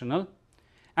dimensional,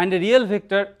 and a real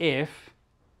vector f,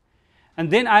 and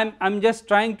then I am just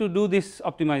trying to do this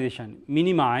optimization,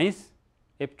 minimize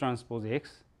f transpose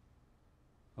x,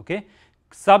 okay,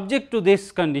 subject to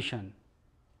this condition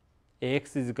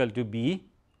x is equal to b,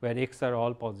 where x are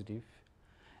all positive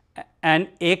and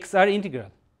x are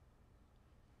integral.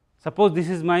 Suppose this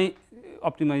is my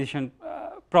optimization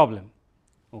problem.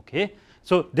 Okay.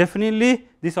 So, definitely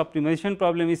this optimization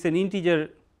problem is an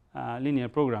integer linear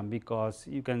program, because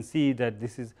you can see that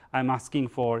this is I am asking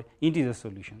for integer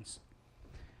solutions.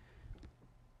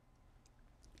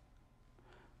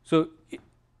 So,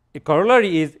 a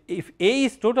corollary is if A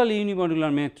is totally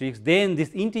unimodular matrix, then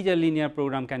this integer linear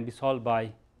program can be solved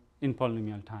by in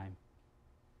polynomial time,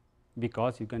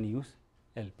 because you can use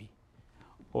LP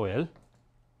OL.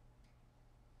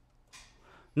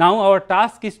 Now, our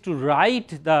task is to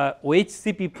write the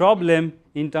OHCP problem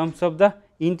in terms of the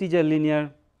integer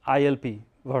linear ILP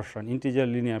version, integer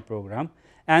linear program,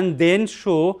 and then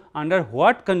show under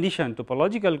what condition,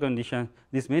 topological condition,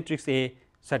 this matrix A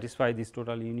satisfy this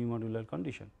totally unimodular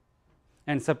condition.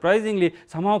 And surprisingly,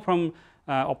 somehow from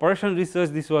operation research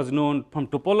this was known, from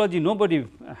topology nobody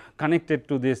connected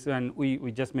to this, and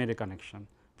we just made a connection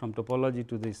from topology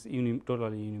to this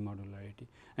totally unimodularity,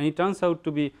 and it turns out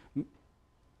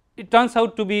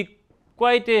to be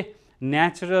quite a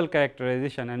natural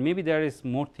characterization, and maybe there is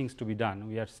more things to be done,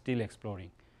 we are still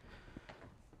exploring.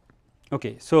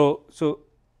 Okay, so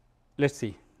let us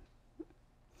see.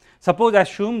 Suppose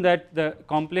assume that the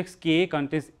complex K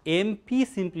contains m p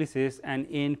simplices and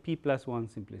n p plus 1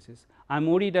 simplices. I am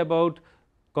worried about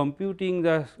computing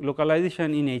the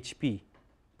localization in H p,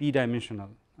 p dimensional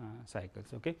cycles.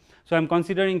 Okay. So, I am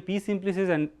considering p simplices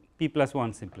and p plus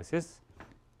 1 simplices,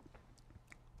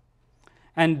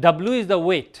 and W is the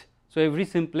weight. So, every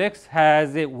simplex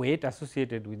has a weight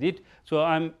associated with it. So,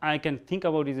 I can think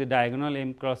about it as a diagonal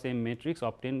m cross m matrix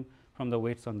obtained from the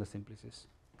weights on the simplices.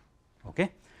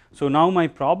 Okay. So, now my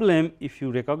problem, if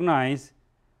you recognize,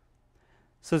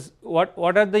 so what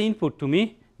are the input to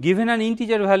me? Given an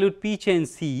integer valued p chain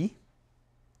C,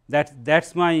 that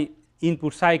is my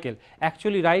input cycle.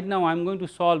 Actually right now I am going to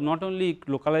solve not only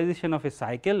localization of a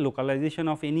cycle, localization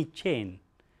of any chain,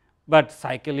 but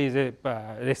cycle is a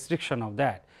restriction of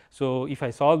that. So, if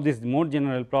I solve this more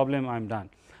general problem, I am done.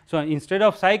 So, instead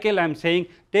of cycle I am saying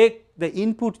take the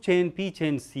input chain p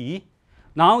chain C.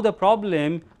 Now, the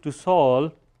problem to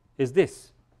solve is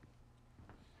this: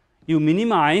 you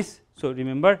minimize. So,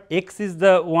 remember x is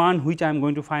the one which I am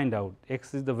going to find out,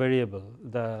 x is the variable,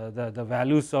 the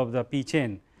values of the p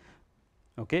chain.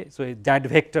 Okay. So, that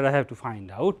vector I have to find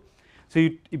out. So,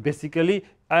 you basically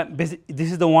this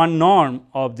is the one norm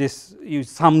of this, you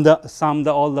sum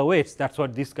all the weights, that is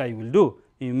what this guy will do,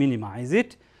 you minimize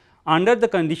it under the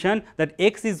condition that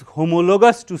x is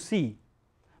homologous to C,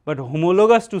 but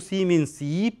homologous to C means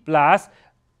C plus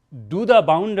do the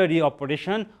boundary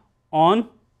operation on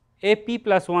a p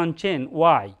plus 1 chain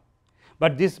y,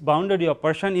 but this boundary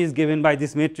operation is given by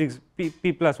this matrix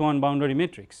p plus 1 boundary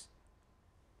matrix.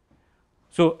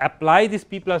 So, apply this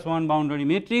p plus 1 boundary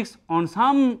matrix on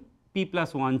some p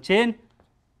plus 1 chain,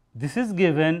 this is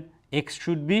given, x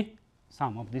should be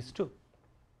sum of these two.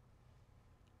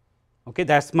 Okay,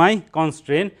 that is my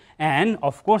constraint, and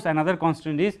of course, another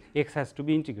constraint is x has to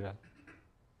be integral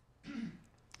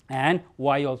and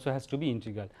y also has to be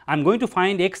integral. I am going to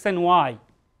find x and y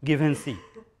given C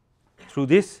through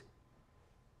this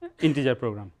integer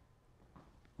program.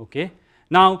 Okay.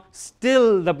 Now,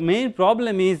 still the main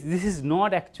problem is this is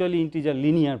not actually integer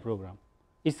linear program,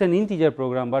 it is an integer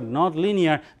program, but not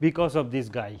linear because of this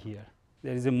guy here,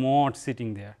 there is a mod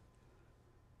sitting there,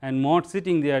 and mod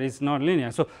sitting there is not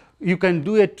linear. So, you can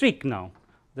do a trick now.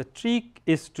 The trick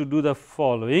is to do the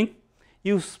following: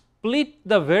 you split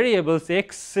the variables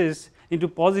x's into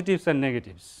positives and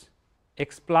negatives,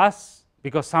 x plus,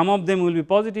 because some of them will be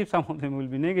positive, some of them will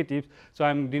be negative. So,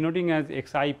 I am denoting as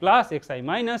xi plus, xi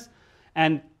minus,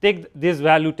 and take this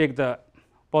value, take the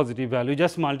positive value,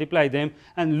 just multiply them,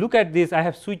 and look at this, I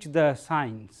have switched the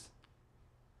signs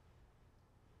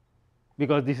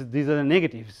because these are the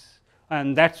negatives,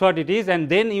 and that is what it is, and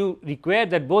then you require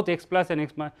that both x plus and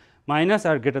x minus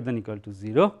are greater than or equal to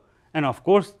 0, and of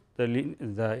course,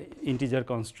 the integer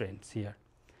constraints here.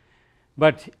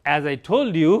 But as I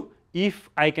told you, if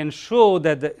I can show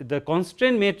that the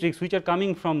constraint matrix which are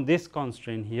coming from this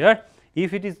constraint here,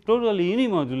 if it is totally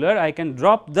unimodular, I can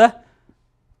drop the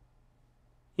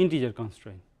integer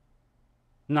constraint.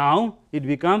 Now, it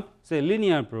becomes a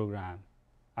linear program.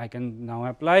 I can now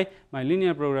apply my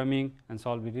linear programming and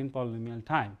solve it in polynomial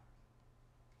time.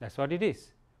 That is what it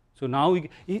is. So, now it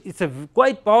is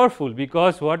quite powerful,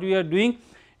 because what we are doing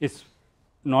is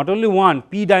not only one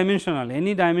p dimensional,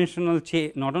 any dimensional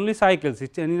chain, not only cycles,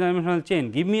 it is any dimensional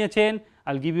chain. Give me a chain,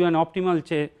 I will give you an optimal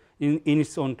chain in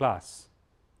its own class.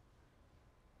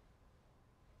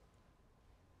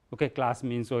 Okay, class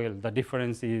means, well, the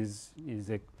difference is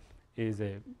a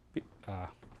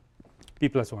p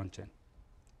plus 1 chain.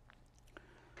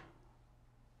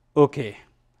 Okay.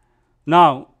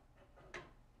 Now,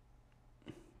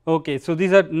 okay, so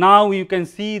these are, now you can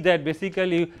see that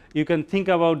basically you can think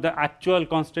about the actual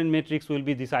constraint matrix will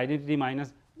be this identity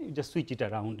minus, you just switch it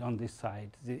around on this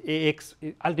side, the Ax,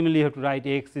 ultimately you have to write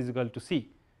Ax is equal to C,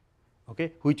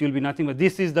 okay, which will be nothing but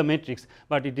this is the matrix,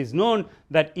 but it is known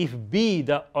that if B,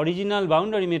 the original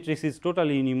boundary matrix, is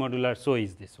totally unimodular, so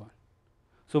is this one.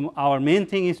 So, our main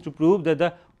thing is to prove that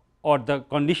the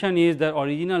condition is the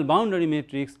original boundary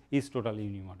matrix is totally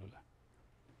unimodular.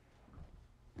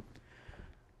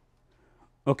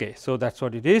 Okay, so that is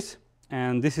what it is,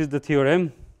 and this is the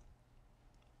theorem.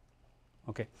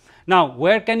 Okay. Now,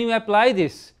 where can you apply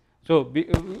this? So,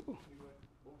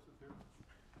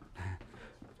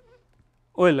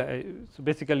 well, so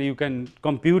basically you can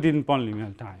compute in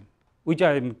polynomial time, which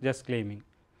I am just claiming.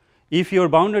 If your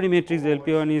boundary matrix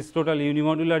LP1 is totally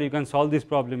unimodular, you can solve this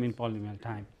problem in polynomial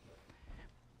time.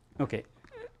 Okay.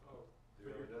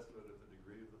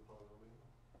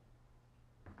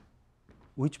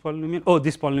 Which polynomial? Oh,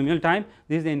 this polynomial time,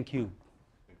 this is n cube.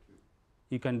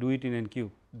 You can do it in n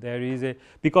cube. There is a,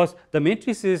 because the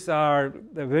matrices are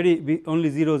the very only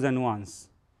zeros and ones.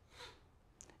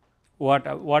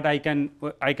 What I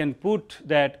can put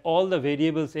that all the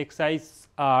variables xi's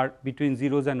are between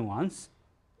zeros and ones.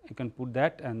 You can put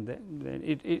that, and then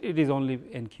it is only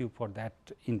n cube for that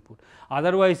input.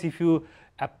 Otherwise, if you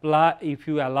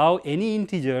allow any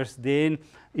integers, then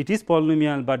it is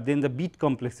polynomial, but then the bit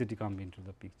complexity comes into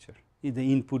the picture.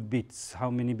 The input bits, how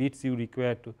many bits you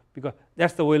require to, because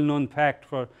that is the well known fact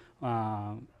for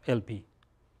LP.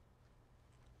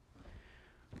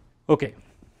 Okay.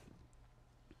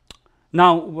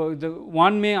 Now,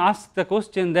 one may ask the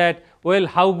question that, well,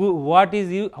 why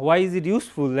is it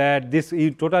useful that this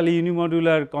totally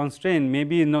unimodular constraint,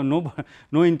 maybe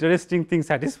no interesting thing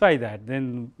satisfy that,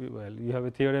 then well, you have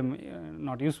a theorem,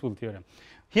 not useful theorem.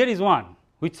 Here is one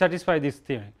which satisfies this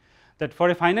theorem, that for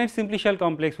a finite simplicial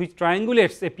complex which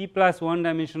triangulates a p plus one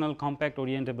dimensional compact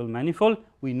orientable manifold,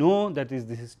 we know that this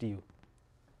is TU,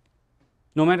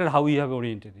 no matter how you have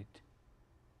oriented it.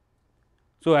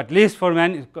 So, at least for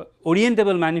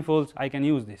orientable manifolds, I can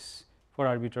use this for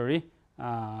arbitrary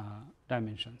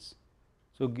dimensions.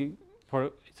 So,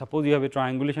 for suppose you have a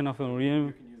triangulation of an orientable.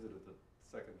 You can use it at the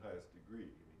second highest degree.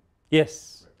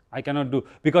 Yes, right. I cannot do,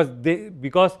 because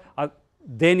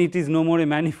then it is no more a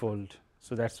manifold.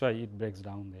 So, that is why it breaks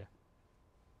down there.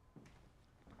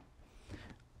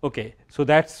 Okay, so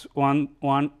that is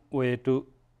one way to.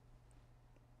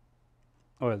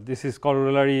 Well, this is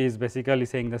corollary is basically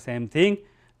saying the same thing,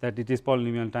 that it is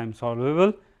polynomial time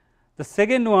solvable. The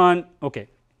second one, okay.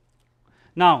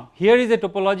 Now, here is a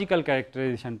topological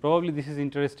characterization, probably this is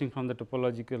interesting from the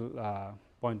topological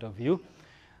point of view.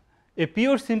 A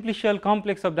pure simplicial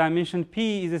complex of dimension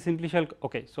p is a simplicial.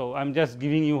 Okay, so I am just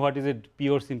giving you what is a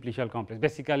pure simplicial complex.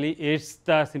 Basically, it is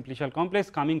the simplicial complex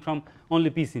coming from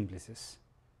only p simplices.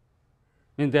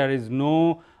 Means there is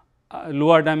no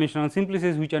lower dimensional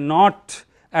simplices which are not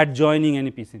adjoining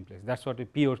any p simplex. That is what a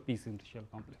pure p simplicial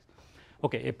complex.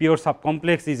 Okay, a pure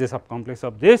subcomplex is a subcomplex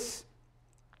of this,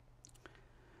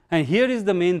 and here is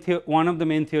the main one of the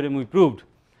main theorem we proved,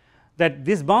 that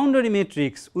this boundary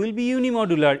matrix will be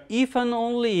unimodular if and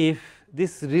only if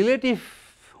this relative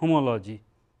homology.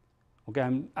 Okay,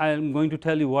 I am going to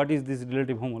tell you what is this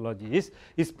relative homology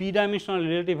is p dimensional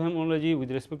relative homology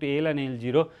with respect to L and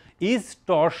L0 is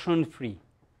torsion free.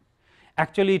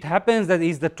 Actually, it happens that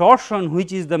is the torsion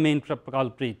which is the main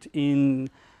culprit in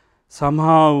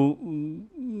somehow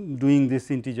doing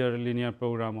this integer linear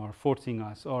program or forcing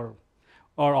us or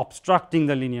obstructing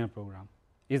the linear program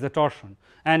is the torsion,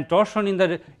 and torsion in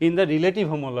the relative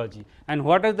homology. And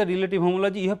what is the relative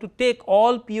homology? You have to take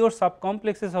all pure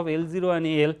subcomplexes of L0 and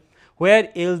L, where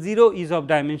L0 is of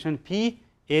dimension p,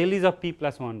 L is of p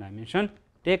plus 1 dimension.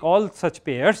 Take all such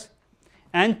pairs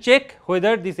and check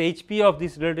whether this HP of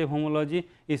this relative homology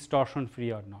is torsion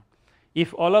free or not.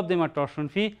 If all of them are torsion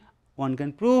free, one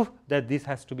can prove that this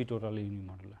has to be totally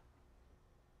unimodular.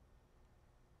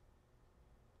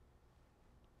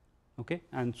 Okay.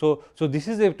 And so this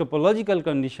is a topological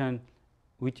condition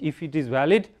which, if it is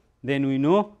valid, then we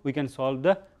know we can solve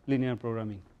the linear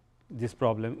programming, this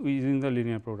problem using the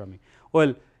linear programming.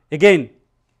 Well, again,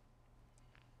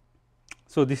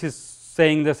 so this is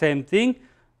saying the same thing,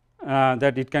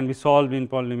 that it can be solved in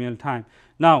polynomial time.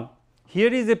 Now,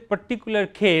 here is a particular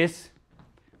case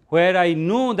where I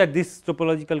know that this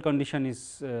topological condition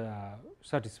is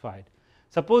satisfied.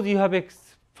 Suppose you have a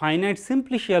finite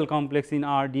simplicial complex in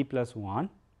R d plus 1.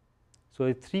 So,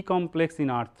 a 3 complex in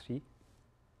R 3,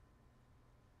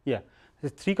 yeah, a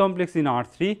 3 complex in R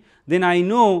 3, then I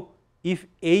know if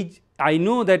I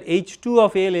know that H 2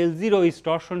 of L 0 is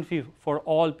torsion free for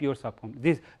all pure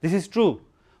subcomplexes. This is true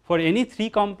for any 3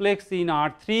 complex in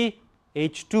R 3,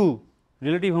 H 2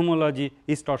 relative homology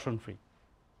is torsion free.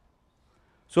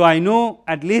 So, I know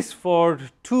at least for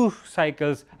 2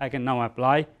 cycles I can now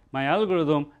apply my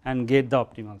algorithm and get the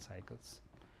optimal cycles,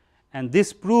 and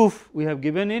this proof we have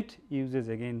given it uses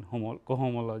again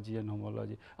cohomology and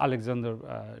homology, Alexander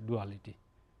duality.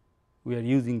 We are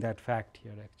using that fact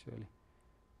here actually.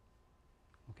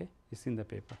 Okay, it's in the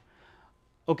paper.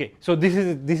 Okay, so this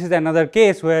is another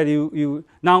case where you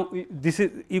now this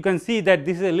is, you can see that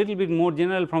this is a little bit more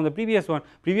general from the previous one.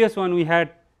 Previous one we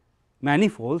had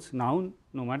manifolds. Now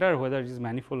no matter whether it is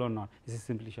manifold or not, this is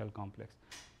simply shell complex.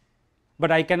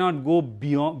 But I cannot go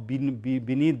beyond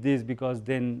beneath this, because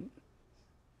then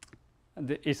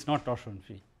it is not torsion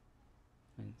free.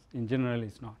 In general, it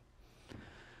is not.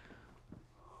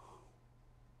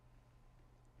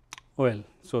 Well,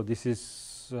 so this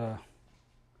is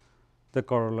the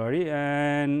corollary,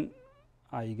 and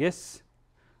I guess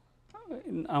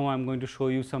now I am going to show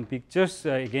you some pictures.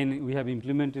 Again, we have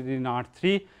implemented in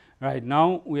R3. Right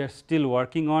now, we are still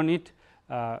working on it,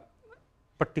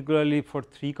 particularly for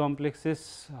 3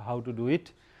 complexes, how to do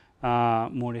it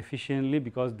more efficiently,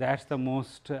 because that is the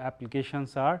most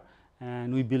applications are,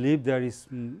 and we believe there is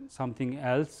something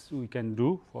else we can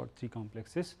do for 3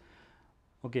 complexes.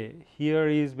 Okay, here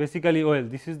is basically, well,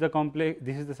 this is the complex,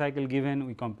 this is the cycle given,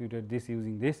 we computed this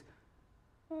using this.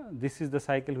 This is the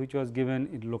cycle which was given,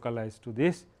 it localized to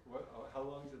this. How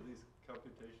long did these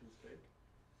computations take?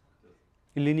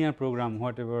 A linear program,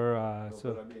 whatever. No,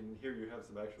 so, but I mean, here you have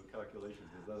some actual calculations.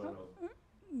 Is that on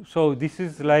a so this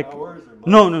is like hours or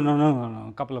no,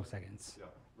 a couple of seconds. Yeah,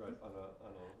 right. On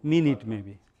a Minute laptop.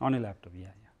 maybe on a laptop. Yeah.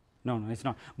 No, it's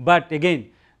not. But again,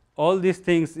 all these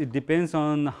things, it depends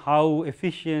on how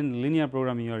efficient linear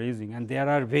programming you are using, and there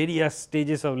are various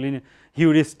stages of linear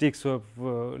heuristics of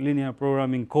linear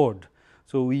programming code.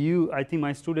 So I think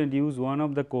my student used one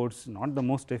of the codes, not the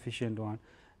most efficient one,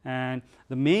 and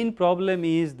the main problem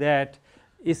is that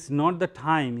it's not the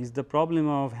time, it's the problem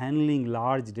of handling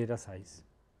large data size.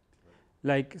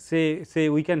 Like say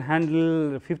we can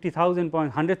handle 50,000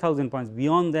 points, 100,000 points,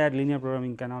 beyond that linear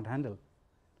programming cannot handle.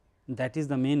 That is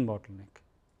the main bottleneck,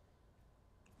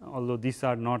 although these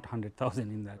are not 100,000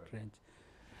 in that range.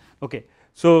 Okay.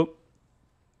 So,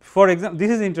 for example,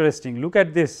 this is interesting, look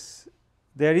at this,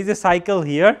 there is a cycle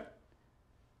here,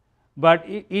 but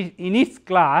in its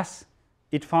class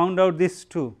it found out this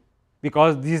too,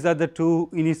 because these are the 2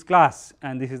 in its class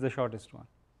and this is the shortest one,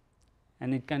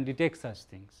 and it can detect such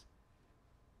things.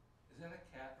 Is that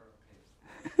a cat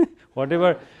or a pig?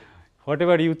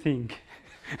 whatever you think.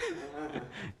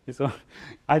 So,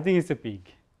 I think it is a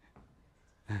pig.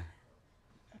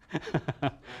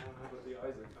 But the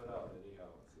eyes are cut out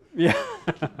anyhow.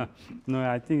 Yeah. No,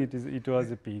 I think it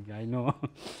was a pig, I know.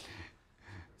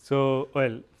 So,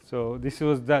 well, so this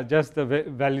was just the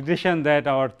validation that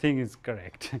our thing is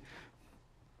correct.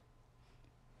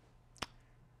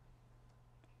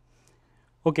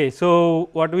 Okay, so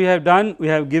what we have done, we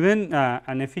have given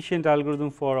an efficient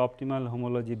algorithm for optimal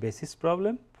homology basis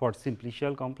problem for simply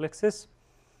shell complexes.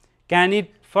 Can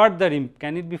it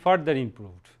be further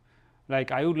improved?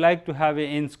 Like I would like to have a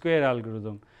n square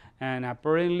algorithm, and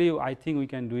apparently I think we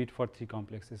can do it for 3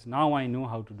 complexes. Now I know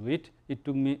how to do it. It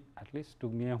took me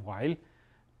a while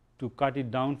to cut it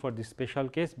down for this special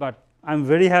case, but I am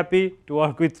very happy to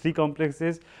work with 3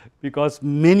 complexes, because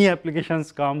many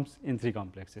applications comes in 3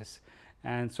 complexes.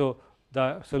 And so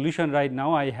the solution right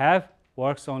now I have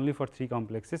works only for 3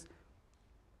 complexes,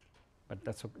 but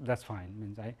that's fine.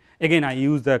 Means I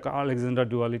use the Alexander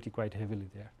duality quite heavily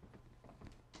there.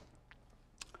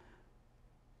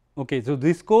 Okay, so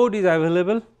this code is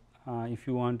available. If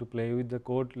you want to play with the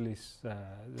code,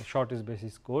 the shortest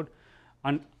basis code,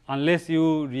 and unless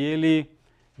you really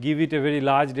give it a very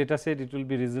large data set, it will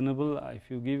be reasonable.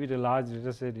 If you give it a large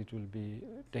data set, it will be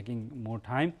taking more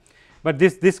time, but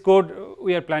this code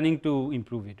we are planning to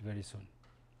improve it very soon.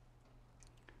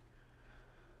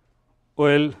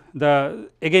 Well,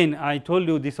 again I told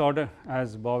you this order,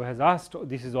 as Bob has asked,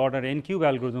 this is order n cube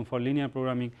algorithm for linear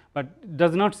programming, but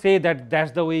does not say that that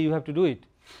is the way you have to do it.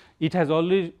 It has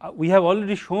already, we have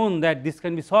already shown that this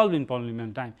can be solved in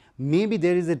polynomial time. Maybe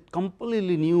there is a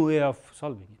completely new way of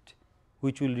solving it,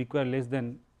 which will require less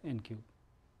than n cube.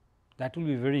 That will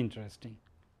be very interesting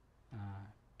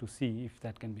to see if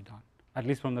that can be done, at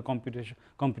least from the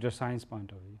computer science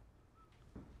point of view.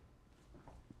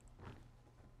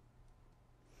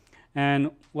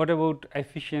 And what about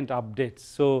efficient updates?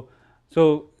 So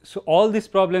all these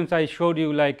problems I showed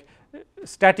you, like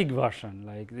static version,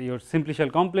 like your simply shell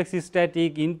complex is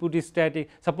static, input is static.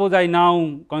 Suppose I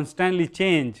now constantly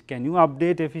change, can you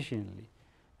update efficiently?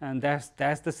 And that's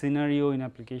the scenario in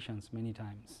applications many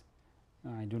times.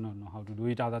 I do not know how to do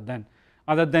it other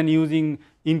than using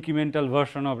incremental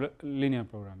version of linear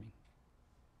programming.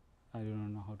 I do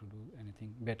not know how to do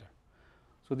anything better.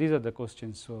 So these are the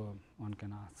questions so one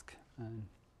can ask. And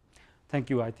thank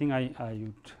you. I think I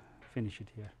would finish it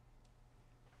here.